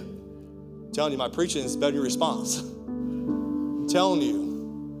 amen? I'm telling you, my preaching is a better response. I'm telling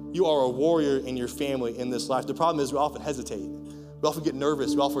you, you are a warrior in your family in this life. The problem is we often hesitate. We often get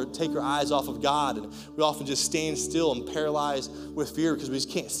nervous. We often take our eyes off of God, and we often just stand still and paralyzed with fear because we just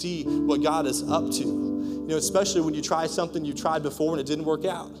can't see what God is up to. You know, especially when you try something you tried before and it didn't work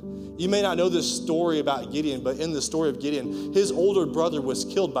out. You may not know this story about Gideon, but in the story of Gideon, his older brother was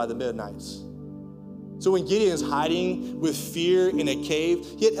killed by the Midianites. So when Gideon is hiding with fear in a cave,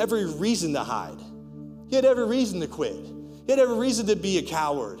 he had every reason to hide. He had every reason to quit. He had every reason to be a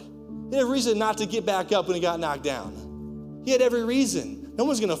coward. He had every reason not to get back up when he got knocked down. He had every reason. No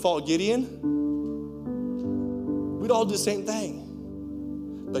one's going to fault Gideon. We'd all do the same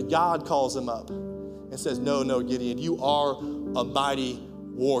thing. But God calls him up and says, no, Gideon, you are a mighty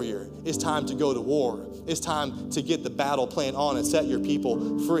warrior. It's time to go to war. It's time to get the battle plan on and set your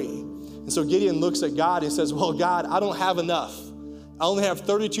people free. And so Gideon looks at God and says, well, God, I don't have enough. I only have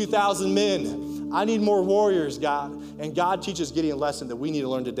 32,000 men. I need more warriors, God. And God teaches Gideon a lesson that we need to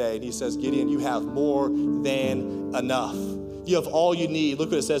learn today. And he says, Gideon, you have more than enough. You have all you need. Look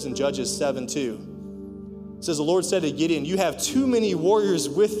what it says in Judges 7:2. It says, the Lord said to Gideon, you have too many warriors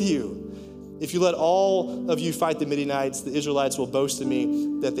with you. If you let all of you fight the Midianites, the Israelites will boast to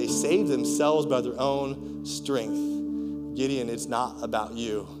me that they saved themselves by their own strength. Gideon, it's not about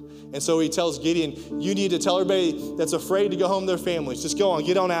you. And so he tells Gideon, you need to tell everybody that's afraid to go home to their families, just go on,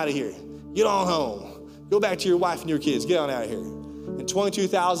 get on out of here. Get on home. Go back to your wife and your kids. Get on out of here. And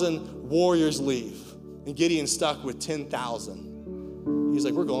 22,000 warriors leave. And Gideon's stuck with 10,000. He's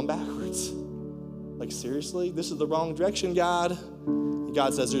like, we're going backwards. Like, seriously? This is the wrong direction, God? And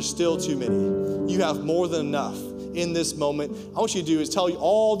God says, there's still too many. You have more than enough in this moment. I want you to do is tell you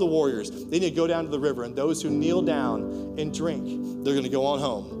all the warriors, they need to go down to the river, and those who kneel down and drink, they're going to go on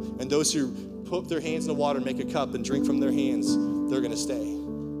home. And those who put their hands in the water and make a cup and drink from their hands, they're going to stay.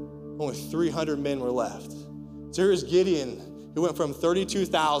 Only 300 men were left. So here's Gideon, who went from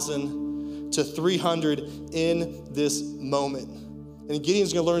 32,000 to 300 in this moment. And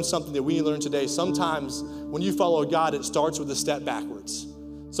Gideon's going to learn something that we need to learn today. Sometimes when you follow God, it starts with a step backwards.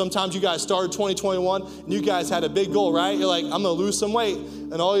 Sometimes you guys started 2021 and you guys had a big goal, right? You're like, I'm going to lose some weight.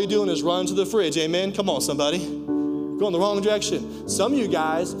 And all you're doing is run to the fridge. Amen? Come on, somebody. Going the wrong direction. Some of you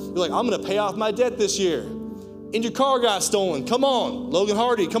guys, you're like, I'm going to pay off my debt this year. And your car got stolen. Come on. Logan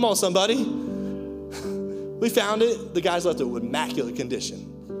Hardy. Come on, somebody. We found it. The guys left it with immaculate condition,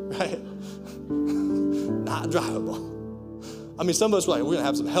 right? Not drivable. I mean, some of us were like, we're going to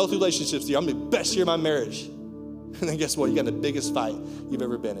have some healthy relationships here. I'm going to be the best year of my marriage. And then guess what? You got the biggest fight you've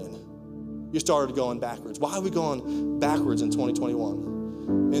ever been in. You started going backwards. Why are we going backwards in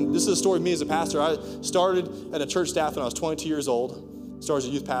 2021? And this is a story of me as a pastor. I started at a church staff when I was 22 years old. Started as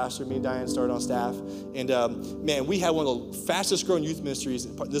a youth pastor. Me and Diane started on staff. And man, we had one of the fastest growing youth ministries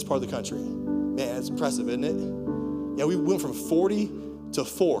in this part of the country. Man, it's impressive, isn't it? Yeah, we went from 40 to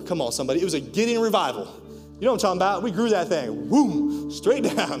 4. Come on, somebody. It was a Gideon revival. You know what I'm talking about? We grew that thing, boom, straight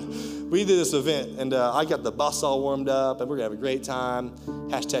down. We did this event, and I got the bus all warmed up, and we're going to have a great time.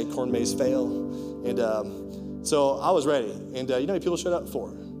 Hashtag corn maze fail. And so I was ready. And you know how many people showed up for?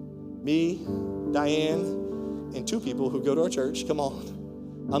 Me, Diane, and 2 people who go to our church. Come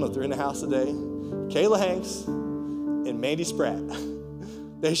on. I don't know if they're in the house today. Kayla Hanks and Mandy Spratt.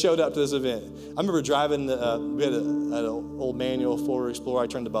 They showed up to this event. I remember driving, we had an old manual Ford Explorer. I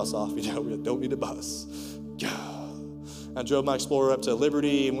turned the bus off. You know, we don't need a bus. I drove my Explorer up to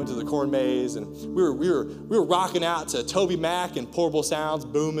Liberty and went to the corn maze, and we were rocking out to Toby Mac and Portable Sounds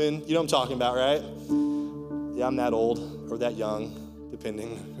booming. You know what I'm talking about, right? Yeah, I'm that old or that young,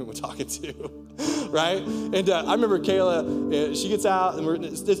 depending who we're talking to, right? And I remember Kayla, she gets out, and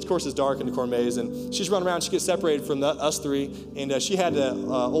this course is dark in the corn maze, and she's running around. She gets separated from us 3, and she had an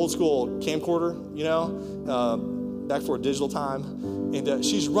old school camcorder, you know, back for a digital time. And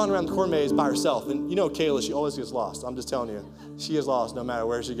she's running around the corn maze by herself. And you know Kayla, she always gets lost. I'm just telling you. She is lost no matter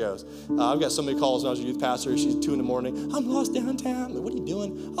where she goes. I've got so many calls when I was a youth pastor. She's 2 in the morning. I'm lost downtown. Like, what are you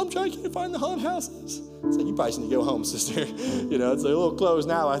doing? I'm trying to find the haunted houses. It's like, you probably need to go home, sister. You know, it's a little closed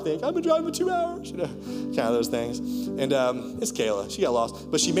now, I think. I've been driving for 2 hours. You know, kind of those things. And it's Kayla. She got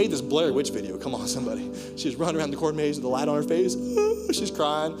lost. But she made this Blair Witch video. Come on, somebody. She's running around the corn maze with the light on her face. She's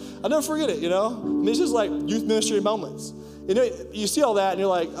crying. I'll never forget it, you know. I mean, it's just like youth ministry moments. You know, you see all that, and you're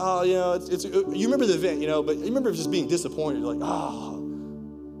like, oh, you know, you remember the event, you know, but you remember just being disappointed. You're like, oh,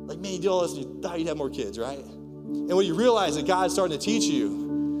 like, man, you did all this, and you thought you'd have more kids, right? And what you realize that God's starting to teach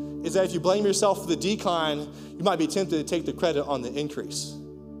you is that if you blame yourself for the decline, you might be tempted to take the credit on the increase.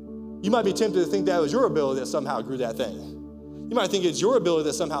 You might be tempted to think that was your ability that somehow grew that thing. You might think it's your ability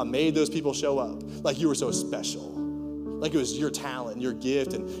that somehow made those people show up, like you were so special, like it was your talent and your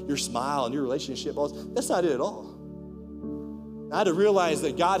gift and your smile and your relationship. That's not it at all. I had to realize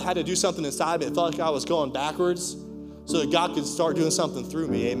that God had to do something inside me. It felt like I was going backwards so that God could start doing something through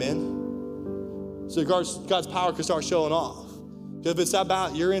me, amen? So God's power could start showing off. Because if it's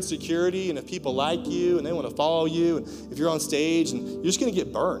about your insecurity and if people like you and they want to follow you, and if you're on stage, and you're just going to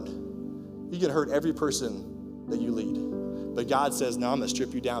get burned. You're going to hurt every person that you lead. But God says, no, I'm going to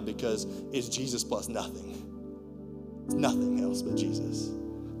strip you down because it's Jesus plus nothing. It's nothing else but Jesus.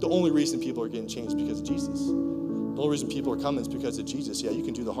 The only reason people are getting changed is because of Jesus. The only reason people are coming is because of Jesus. Yeah, you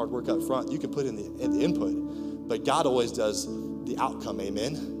can do the hard work up front. You can put in the input. But God always does the outcome,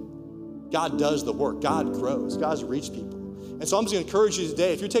 amen? God does the work. God grows. God's reached people. And so I'm just going to encourage you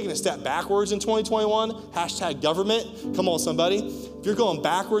today, if you're taking a step backwards in 2021, hashtag government, come on, somebody. If you're going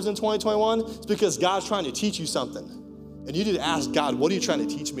backwards in 2021, it's because God's trying to teach you something. And you need to ask God, what are you trying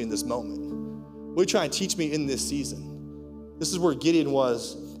to teach me in this moment? What are you trying to teach me in this season? This is where Gideon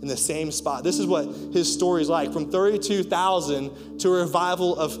was, in the same spot. This is what his story is like, from 32,000 to a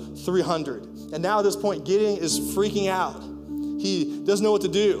revival of 300. And now at this point, Gideon is freaking out. He doesn't know what to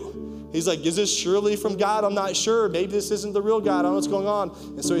do. He's like, is this surely from God? I'm not sure. Maybe this isn't the real God. I don't know what's going on.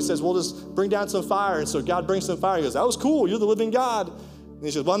 And so he says, well, just bring down some fire. And so God brings some fire. He goes, that was cool. You're the living God. And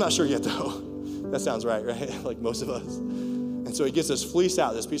he says, well, I'm not sure yet, though. That sounds right? Like most of us. And so he gets this fleece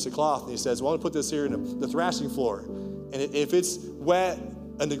out, this piece of cloth, and he says, well, I'm going to put this here in the thrashing floor. And if it's wet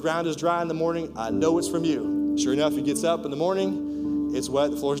and the ground is dry in the morning, I know it's from you. Sure enough, he gets up in the morning, It's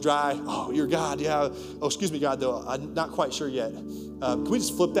wet, the floor's dry. Oh, you're God, yeah. Oh, excuse me, God, though, I'm not quite sure yet. Can we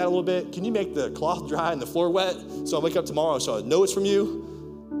just flip that a little bit? Can you make the cloth dry and the floor wet so I'll wake up tomorrow so I know it's from you?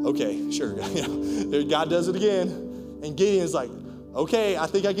 Okay, sure. God does it again. And Gideon's like, okay, I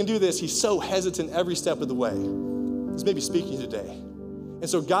think I can do this. He's so hesitant every step of the way. This may be speaking today. And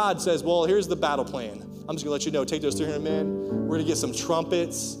so God says, well, here's the battle plan. I'm just gonna let you know, take those 300 men. We're gonna get some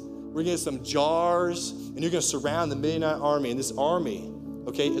trumpets. We're gonna get some jars. And you're gonna surround the Midianite army. And this army,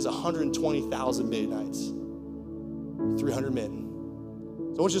 okay, is 120,000 Midianites. 300 men.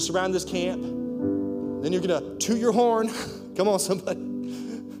 So I want you to surround this camp. Then you're gonna toot your horn. Come on, somebody.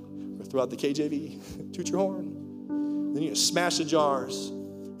 Or throw out the KJV. Toot your horn. Then you're gonna smash the jars.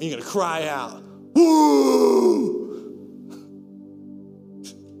 And you're gonna cry out, woo!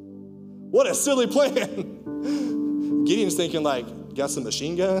 What a silly plan. Gideon's thinking like, got some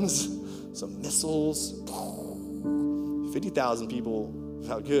machine guns, some missiles. 50,000 people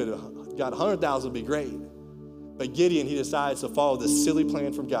felt good. God, 100,000 would be great. But Gideon, he decides to follow this silly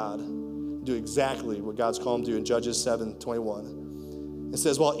plan from God, do exactly what God's called him to do in Judges 7:21. It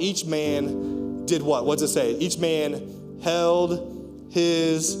says, well, each man did what? What does it say? Each man held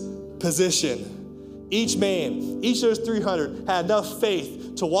his position. Each man, each of those 300 had enough faith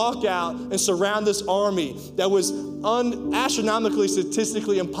to walk out and surround this army that was astronomically,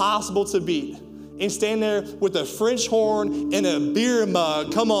 statistically impossible to beat, and stand there with a French horn and a beer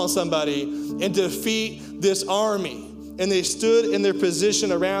mug, come on somebody, and defeat this army. And they stood in their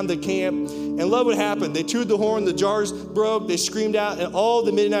position around the camp, and love what happened. They tooted the horn, the jars broke, they screamed out, and all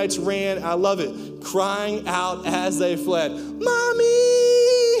the Midianites ran, I love it, crying out as they fled, Mommy!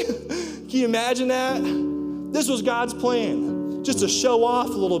 Can you imagine that? This was God's plan, just to show off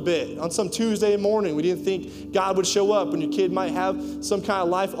a little bit on some Tuesday morning. We didn't think God would show up when your kid might have some kind of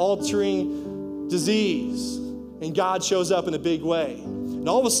life-altering disease, and God shows up in a big way. And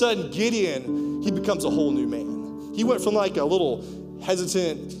all of a sudden, Gideon, he becomes a whole new man. He went from like a little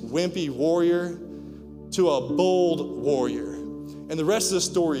hesitant, wimpy warrior to a bold warrior. And the rest of the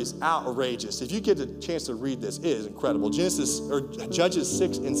story is outrageous. If you get a chance to read this, it is incredible. Judges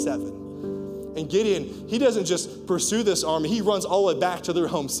 6 and 7. And Gideon, he doesn't just pursue this army. He runs all the way back to their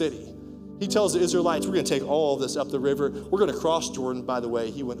home city. He tells the Israelites, we're going to take all of this up the river. We're going to cross Jordan. By the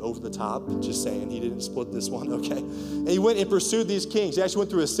way, he went over the top. Just saying, he didn't split this one, okay? And he went and pursued these kings. He actually went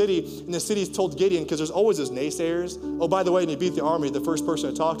through a city, and the city told Gideon, because there's always those naysayers. Oh, by the way, when he beat the army, the first person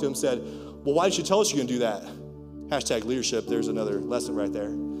to talk to him said, well, why did you tell us you're going to do that? Hashtag leadership. There's another lesson right there.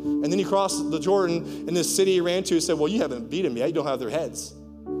 And then he crossed the Jordan, and this city he ran to said, well, you haven't beat them yet. You don't have their heads.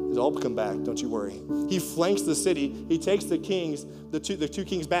 It'll all come back, don't you worry. He flanks the city. He takes the kings, the two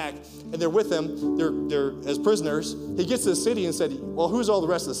kings back, and they're with him. They're as prisoners. He gets to the city and said, well, who's all the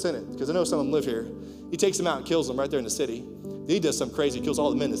rest of the Senate? Because I know some of them live here. He takes them out and kills them right there in the city. Then he does something crazy. He kills all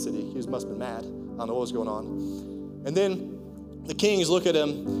the men in the city. He must have been mad. I don't know what was going on. And then the kings look at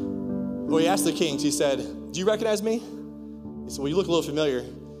him. Well, he asked the kings, he said, do you recognize me? He said, well, you look a little familiar.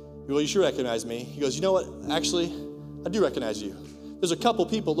 Well, you should recognize me. He goes, you know what? Actually, I do recognize you. There's a couple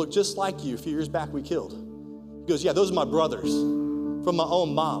people look just like you a few years back we killed. He goes, yeah, those are my brothers from my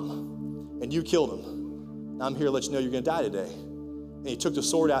own mom, and you killed them. Now I'm here to let you know you're going to die today. And he took the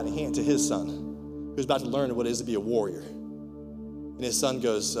sword out and handed it to his son, who was about to learn what it is to be a warrior. And his son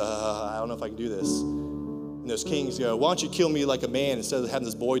goes, I don't know if I can do this. And those kings go, why don't you kill me like a man instead of having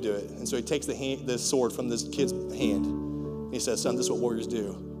this boy do it? And so he takes the sword from this kid's hand, and he says, son, this is what warriors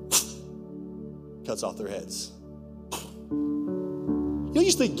do. Cuts off their heads. You know, you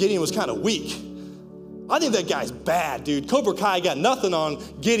used to think Gideon was kind of weak. I think that guy's bad, dude. Cobra Kai got nothing on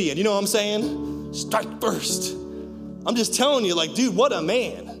Gideon. You know what I'm saying? Strike first. I'm just telling you, like, dude, what a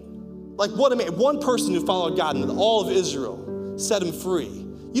man. Like, what a man. One person who followed God and all of Israel set him free.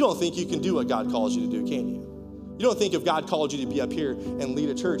 You don't think you can do what God calls you to do, can you? You don't think if God called you to be up here and lead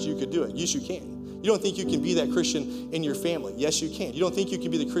a church, you could do it. Yes, you can. You don't think you can be that Christian in your family. Yes, you can. You don't think you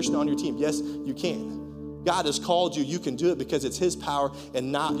can be the Christian on your team. Yes, you can. God has called you. You can do it because it's his power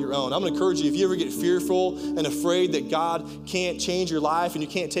and not your own. I'm going to encourage you, if you ever get fearful and afraid that God can't change your life and you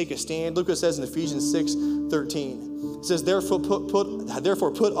can't take a stand, look what it says in Ephesians 6:13. It says, therefore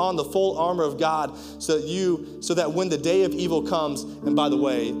put on the full armor of God so that when the day of evil comes, and by the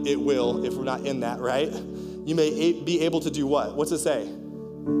way, it will if we're not in that, right? You may be able to do what? What's it say?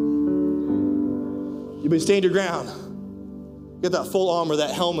 You may stand your ground. Get that full armor, that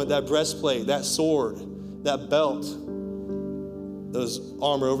helmet, that breastplate, that sword, that belt, those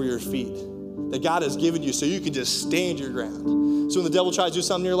armor over your feet that God has given you so you can just stand your ground. So when the devil tries to do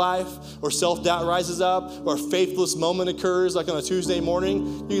something in your life, or self-doubt rises up, or a faithless moment occurs like on a Tuesday morning,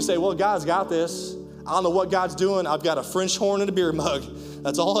 you can say, well, God's got this. I don't know what God's doing. I've got a French horn and a beer mug.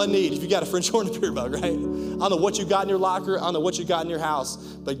 That's all I need. If you got a French horn and a beer mug, right? I don't know what you got in your locker. I don't know what you got in your house,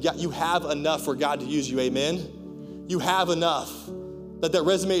 but you have enough for God to use you, amen? You have enough. That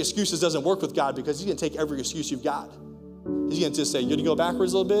resume excuses doesn't work with God, because he's going to take every excuse you've got. He's going to just say, you're going to go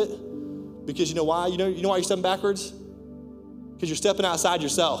backwards a little bit? Because you know why? You know why you're stepping backwards? Because you're stepping outside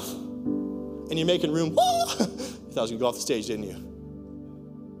yourself. And you're making room. You thought I was going to go off the stage, didn't you?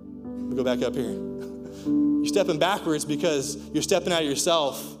 Let me go back up here. You're stepping backwards because you're stepping out of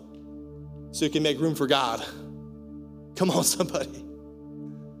yourself so you can make room for God. Come on, somebody.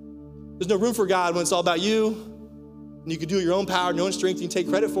 There's no room for God when it's all about you. And you can do it your own power and your own strength, and you can take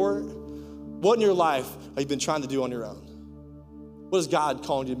credit for it. What in your life have you been trying to do on your own? What is God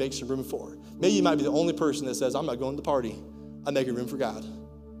calling you to make some room for? Maybe you might be the only person that says, I'm not going to the party. I'm making room for God.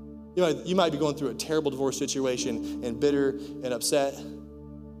 You might be going through a terrible divorce situation and bitter and upset.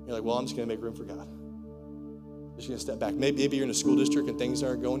 You're like, well, I'm just going to make room for God. I'm just going to step back. Maybe you're in a school district and things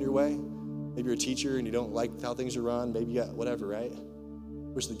aren't going your way. Maybe you're a teacher and you don't like how things are run. Maybe you got whatever, right?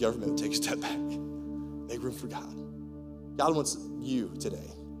 Wish the government would take a step back. Make room for God. God wants you today.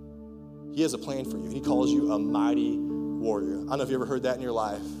 He has a plan for you. He calls you a mighty warrior. I don't know if you ever heard that in your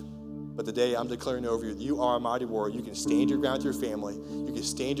life, but today I'm declaring over you that you are a mighty warrior. You can stand your ground with your family. You can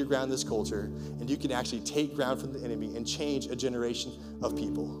stand your ground in this culture, and you can actually take ground from the enemy and change a generation of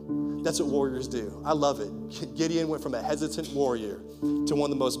people. That's what warriors do. I love it. Gideon went from a hesitant warrior to one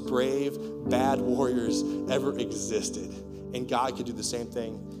of the most brave, bad warriors ever existed. And God could do the same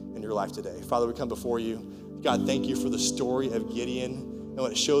thing in your life today. Father, we come before you. God, thank you for the story of Gideon. And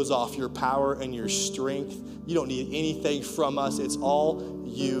when it shows off your power and your strength, you don't need anything from us. It's all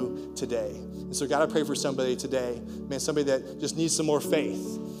you today. And so, God, I pray for somebody today, man, somebody that just needs some more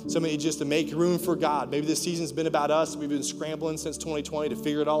faith. Somebody just to make room for God. Maybe this season's been about us. We've been scrambling since 2020 to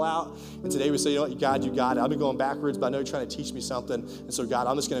figure it all out. And today we say, you know what, God, you got it. I've been going backwards, but I know you're trying to teach me something. And so, God,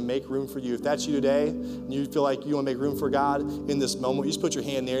 I'm just going to make room for you. If that's you today, and you feel like you want to make room for God in this moment, you just put your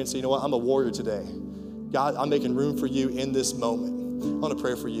hand there and say, you know what, I'm a warrior today. God, I'm making room for you in this moment. I want to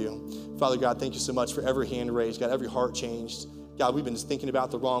pray for you. Father God, thank you so much for every hand raised. God, every heart changed. God, we've been thinking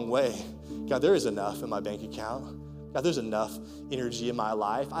about the wrong way. God, there is enough in my bank account. God, there's enough energy in my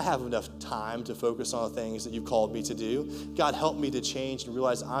life. I have enough time to focus on the things that you've called me to do. God, help me to change and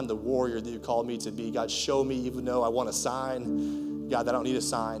realize I'm the warrior that you called me to be. God, show me, even though I want a sign, God, that I don't need a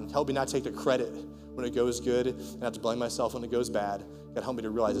sign. Help me not take the credit when it goes good and have to blame myself when it goes bad. God, help me to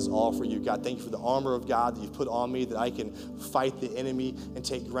realize it's all for you. God, thank you for the armor of God that you've put on me, that I can fight the enemy and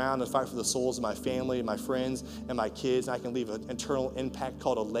take ground and fight for the souls of my family and my friends and my kids. And I can leave an eternal impact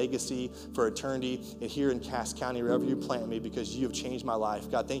called a legacy for eternity and here in Cass County, wherever you plant me, because you have changed my life.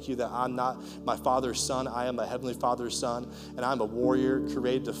 God, thank you that I'm not my Father's son. I am a Heavenly Father's son, and I'm a warrior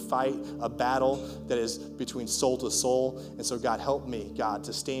created to fight a battle that is between soul to soul. And so, God, help me, God,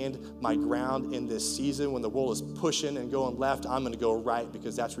 to stand my ground in this season. When the world is pushing and going left, I'm going to go right,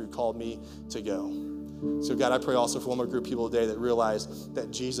 because that's where you called me to go. So God, I pray also for one more group of people today that realize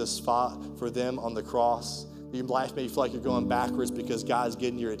that Jesus fought for them on the cross. Your life may feel like you're going backwards because God is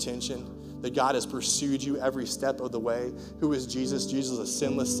getting your attention, that God has pursued you every step of the way. Who is Jesus? Jesus is a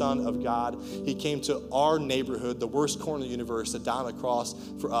sinless Son of God. He came to our neighborhood, the worst corner of the universe, to die on the cross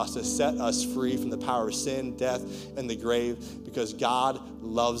for us, to set us free from the power of sin, death, and the grave, because God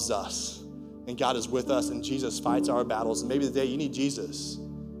loves us. And God is with us, and Jesus fights our battles. And maybe today you need Jesus.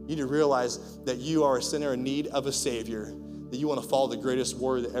 You need to realize that you are a sinner in need of a Savior, that you want to follow the greatest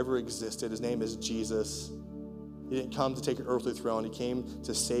warrior that ever existed. His name is Jesus. He didn't come to take an earthly throne. He came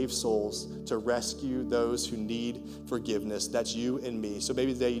to save souls, to rescue those who need forgiveness. That's you and me. So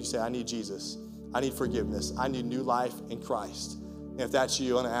maybe today you say, I need Jesus. I need forgiveness. I need new life in Christ. And if that's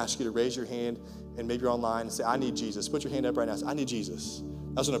you, I want to ask you to raise your hand, and maybe you're online, and say, I need Jesus. Put your hand up right now. Say, I need Jesus.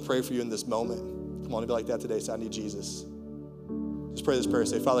 I was going to pray for you in this moment. Come on, to be like that today. Say, I need Jesus. Just pray this prayer.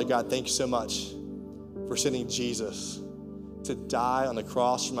 Say, Father God, thank you so much for sending Jesus to die on the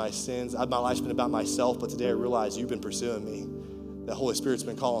cross for my sins. My life's been about myself, but today I realize you've been pursuing me. The Holy Spirit's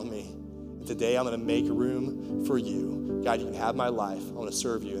been calling me. And today I'm going to make room for you. God, you can have my life. I want to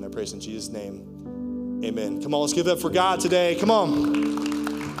serve you, and I pray this in Jesus' name. Amen. Come on, let's give it up for God today. Come on.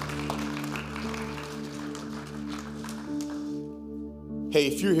 Hey,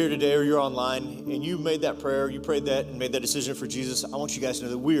 if you're here today or you're online and you made that prayer, you prayed that and made that decision for Jesus, I want you guys to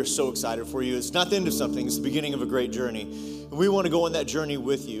know that we are so excited for you. It's not the end of something, it's the beginning of a great journey. And we want to go on that journey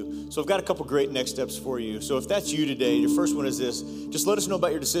with you. So I've got a couple great next steps for you. So if that's you today, your first one is this. Just let us know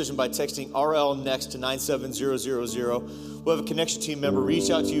about your decision by texting RL NEXT to 97000. We'll have a connection team member reach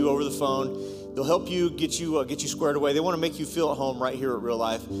out to you over the phone, They'll help you get you squared away. They want to make you feel at home right here at Real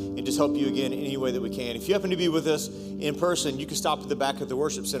Life and just help you again any way that we can. If you happen to be with us in person, you can stop at the back of the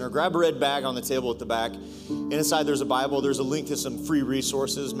worship center. Grab a red bag on the table at the back. And inside there's a Bible. There's a link to some free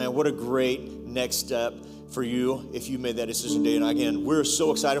resources. Man, what a great next step for you if you made that decision today. And again, we're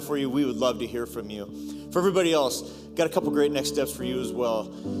so excited for you. We would love to hear from you. For everybody else, got a couple great next steps for you as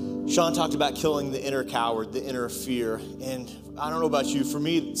well. Sean talked about killing the inner coward, the inner fear. And I don't know about you, for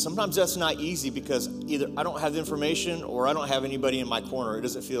me, sometimes that's not easy because either I don't have the information or I don't have anybody in my corner. It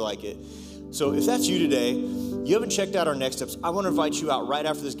doesn't feel like it. So if that's you today, you haven't checked out our next steps, I want to invite you out right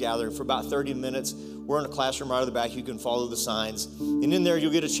after this gathering for about 30 minutes. We're in a classroom right at the back. You can follow the signs. And in there,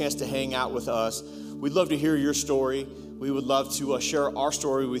 you'll get a chance to hang out with us. We'd love to hear your story. We would love to share our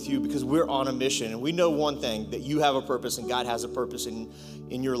story with you because we're on a mission. And we know one thing, that you have a purpose and God has a purpose in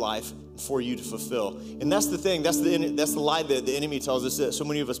your life for you to fulfill. And that's the thing. That's the lie that the enemy tells us that so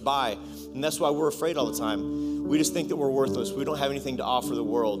many of us buy. And that's why we're afraid all the time. We just think that we're worthless. We don't have anything to offer the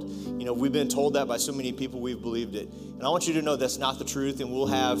world. You know, we've been told that by so many people, we've believed it. And I want you to know that's not the truth. And we'll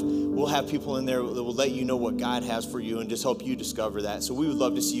have people in there that will let you know what God has for you and just help you discover that. So we would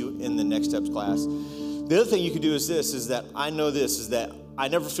love to see you in the Next Steps class. The other thing you can do is that I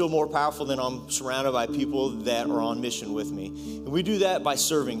never feel more powerful than I'm surrounded by people that are on mission with me. And we do that by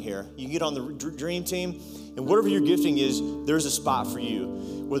serving here. You can get on the dream team, and whatever your gifting is, there's a spot for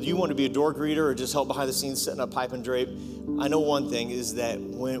you. Whether you want to be a door greeter or just help behind the scenes setting up pipe and drape, I know one thing is that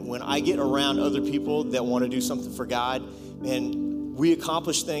when I get around other people that want to do something for God, and we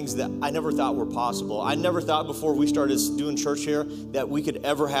accomplish things that I never thought were possible. I never thought before we started doing church here that we could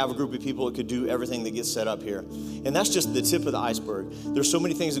ever have a group of people that could do everything that gets set up here. And that's just the tip of the iceberg. There's so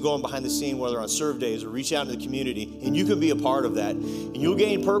many things that go on behind the scene, whether on serve days or reach out into the community, and you can be a part of that. And you'll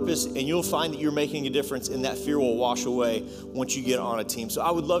gain purpose, and you'll find that you're making a difference, and that fear will wash away once you get on a team. So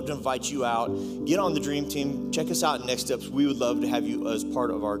I would love to invite you out. Get on the dream team. Check us out at Next Steps. We would love to have you as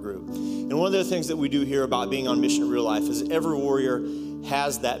part of our group. And one of the things that we do here about being on mission in Real Life is every warrior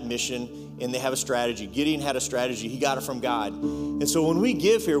has that mission and they have a strategy. Gideon had a strategy. He got it from God. And so when we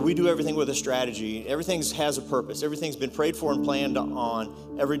give here, we do everything with a strategy. Everything has a purpose. Everything's been prayed for and planned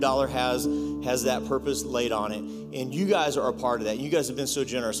on. Every dollar has that purpose laid on it. And you guys are a part of that. You guys have been so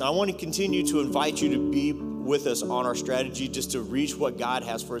generous. And I want to continue to invite you to be with us on our strategy just to reach what God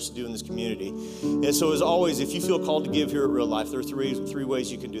has for us to do in this community. And so as always, if you feel called to give here at Real Life, there are three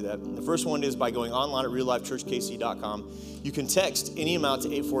ways you can do that. And the first one is by going online at reallifechurchkc.com. You can text any amount to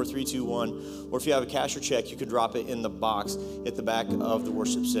 84321, or if you have a cash or check, you can drop it in the box at the back of the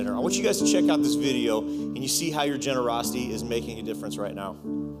worship center. I want you guys to check out this video and you see how your generosity is making a difference right now.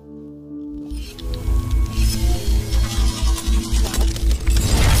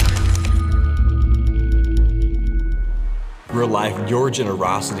 Real Life, your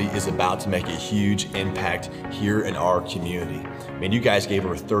generosity is about to make a huge impact here in our community. Man, you guys gave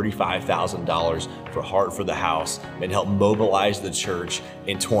over $35,000 for Heart for the House and helped mobilize the church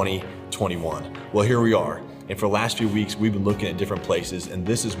in 2021. Well, here we are. And for the last few weeks, we've been looking at different places, and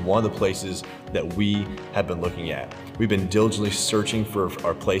this is one of the places that we have been looking at. We've been diligently searching for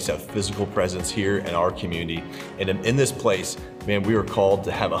our place of physical presence here in our community. And in this place, man, we are called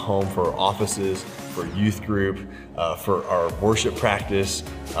to have a home for our offices, for youth group, for our worship practice,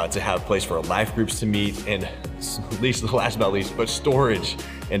 to have a place for our life groups to meet, and last but not least, but storage.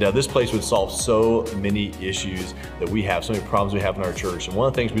 And this place would solve so many issues that we have, so many problems we have in our church. And one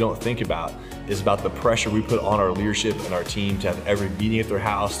of the things we don't think about is about the pressure we put on our leadership and our team to have every meeting at their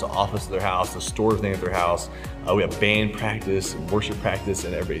house, the office at their house, the store thing at their house. We have band practice, worship practice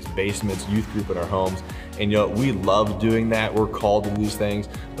in everybody's basements, youth group in our homes. And you know, we love doing that. We're called to do these things,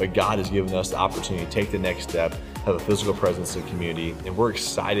 but God has given us the opportunity to take the next step, have a physical presence in the community, and we're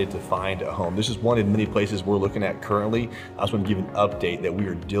excited to find a home. This is one of many places we're looking at currently. I just want to give an update that we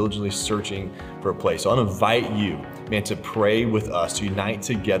are diligently searching for a place. So I want to invite you, man, to pray with us, to unite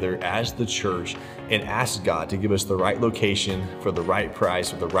together as the church and ask God to give us the right location for the right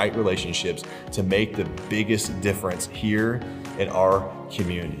price, with the right relationships to make the biggest difference here in our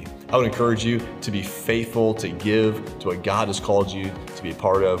community. I would encourage you to be faithful, to give to what God has called you to be a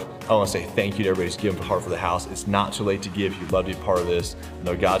part of. I want to say thank you to everybody who's given for Heart for the House. It's not too late to give. You'd love to be part of this. I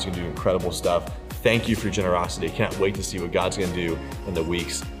know God's going to do incredible stuff. Thank you for your generosity. I can't wait to see what God's going to do in the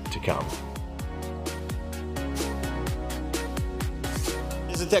weeks to come.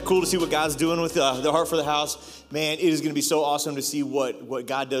 Isn't that cool to see what God's doing with the Heart for the House? Man, it is going to be so awesome to see what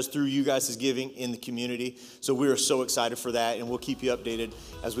God does through you guys' giving in the community. So we are so excited for that, and we'll keep you updated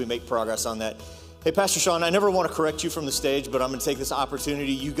as we make progress on that. Hey, Pastor Sean, I never want to correct you from the stage, but I'm going to take this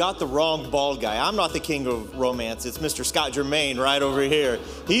opportunity. You got the wrong bald guy. I'm not the king of romance. It's Mr. Scott Germain right over here.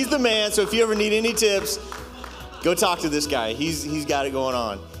 He's the man, so if you ever need any tips, go talk to this guy. He's got it going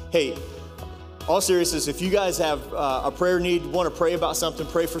on. Hey, all seriousness, if you guys have a prayer need, want to pray about something,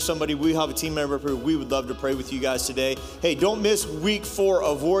 pray for somebody, we have a team member here. We would love to pray with you guys today. Hey, don't miss week 4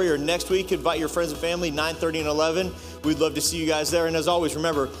 of Warrior next week. Invite your friends and family, 9:30 and 11. We'd love to see you guys there. And as always,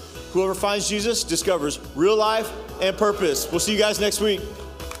 remember, whoever finds Jesus discovers real life and purpose. We'll see you guys next week.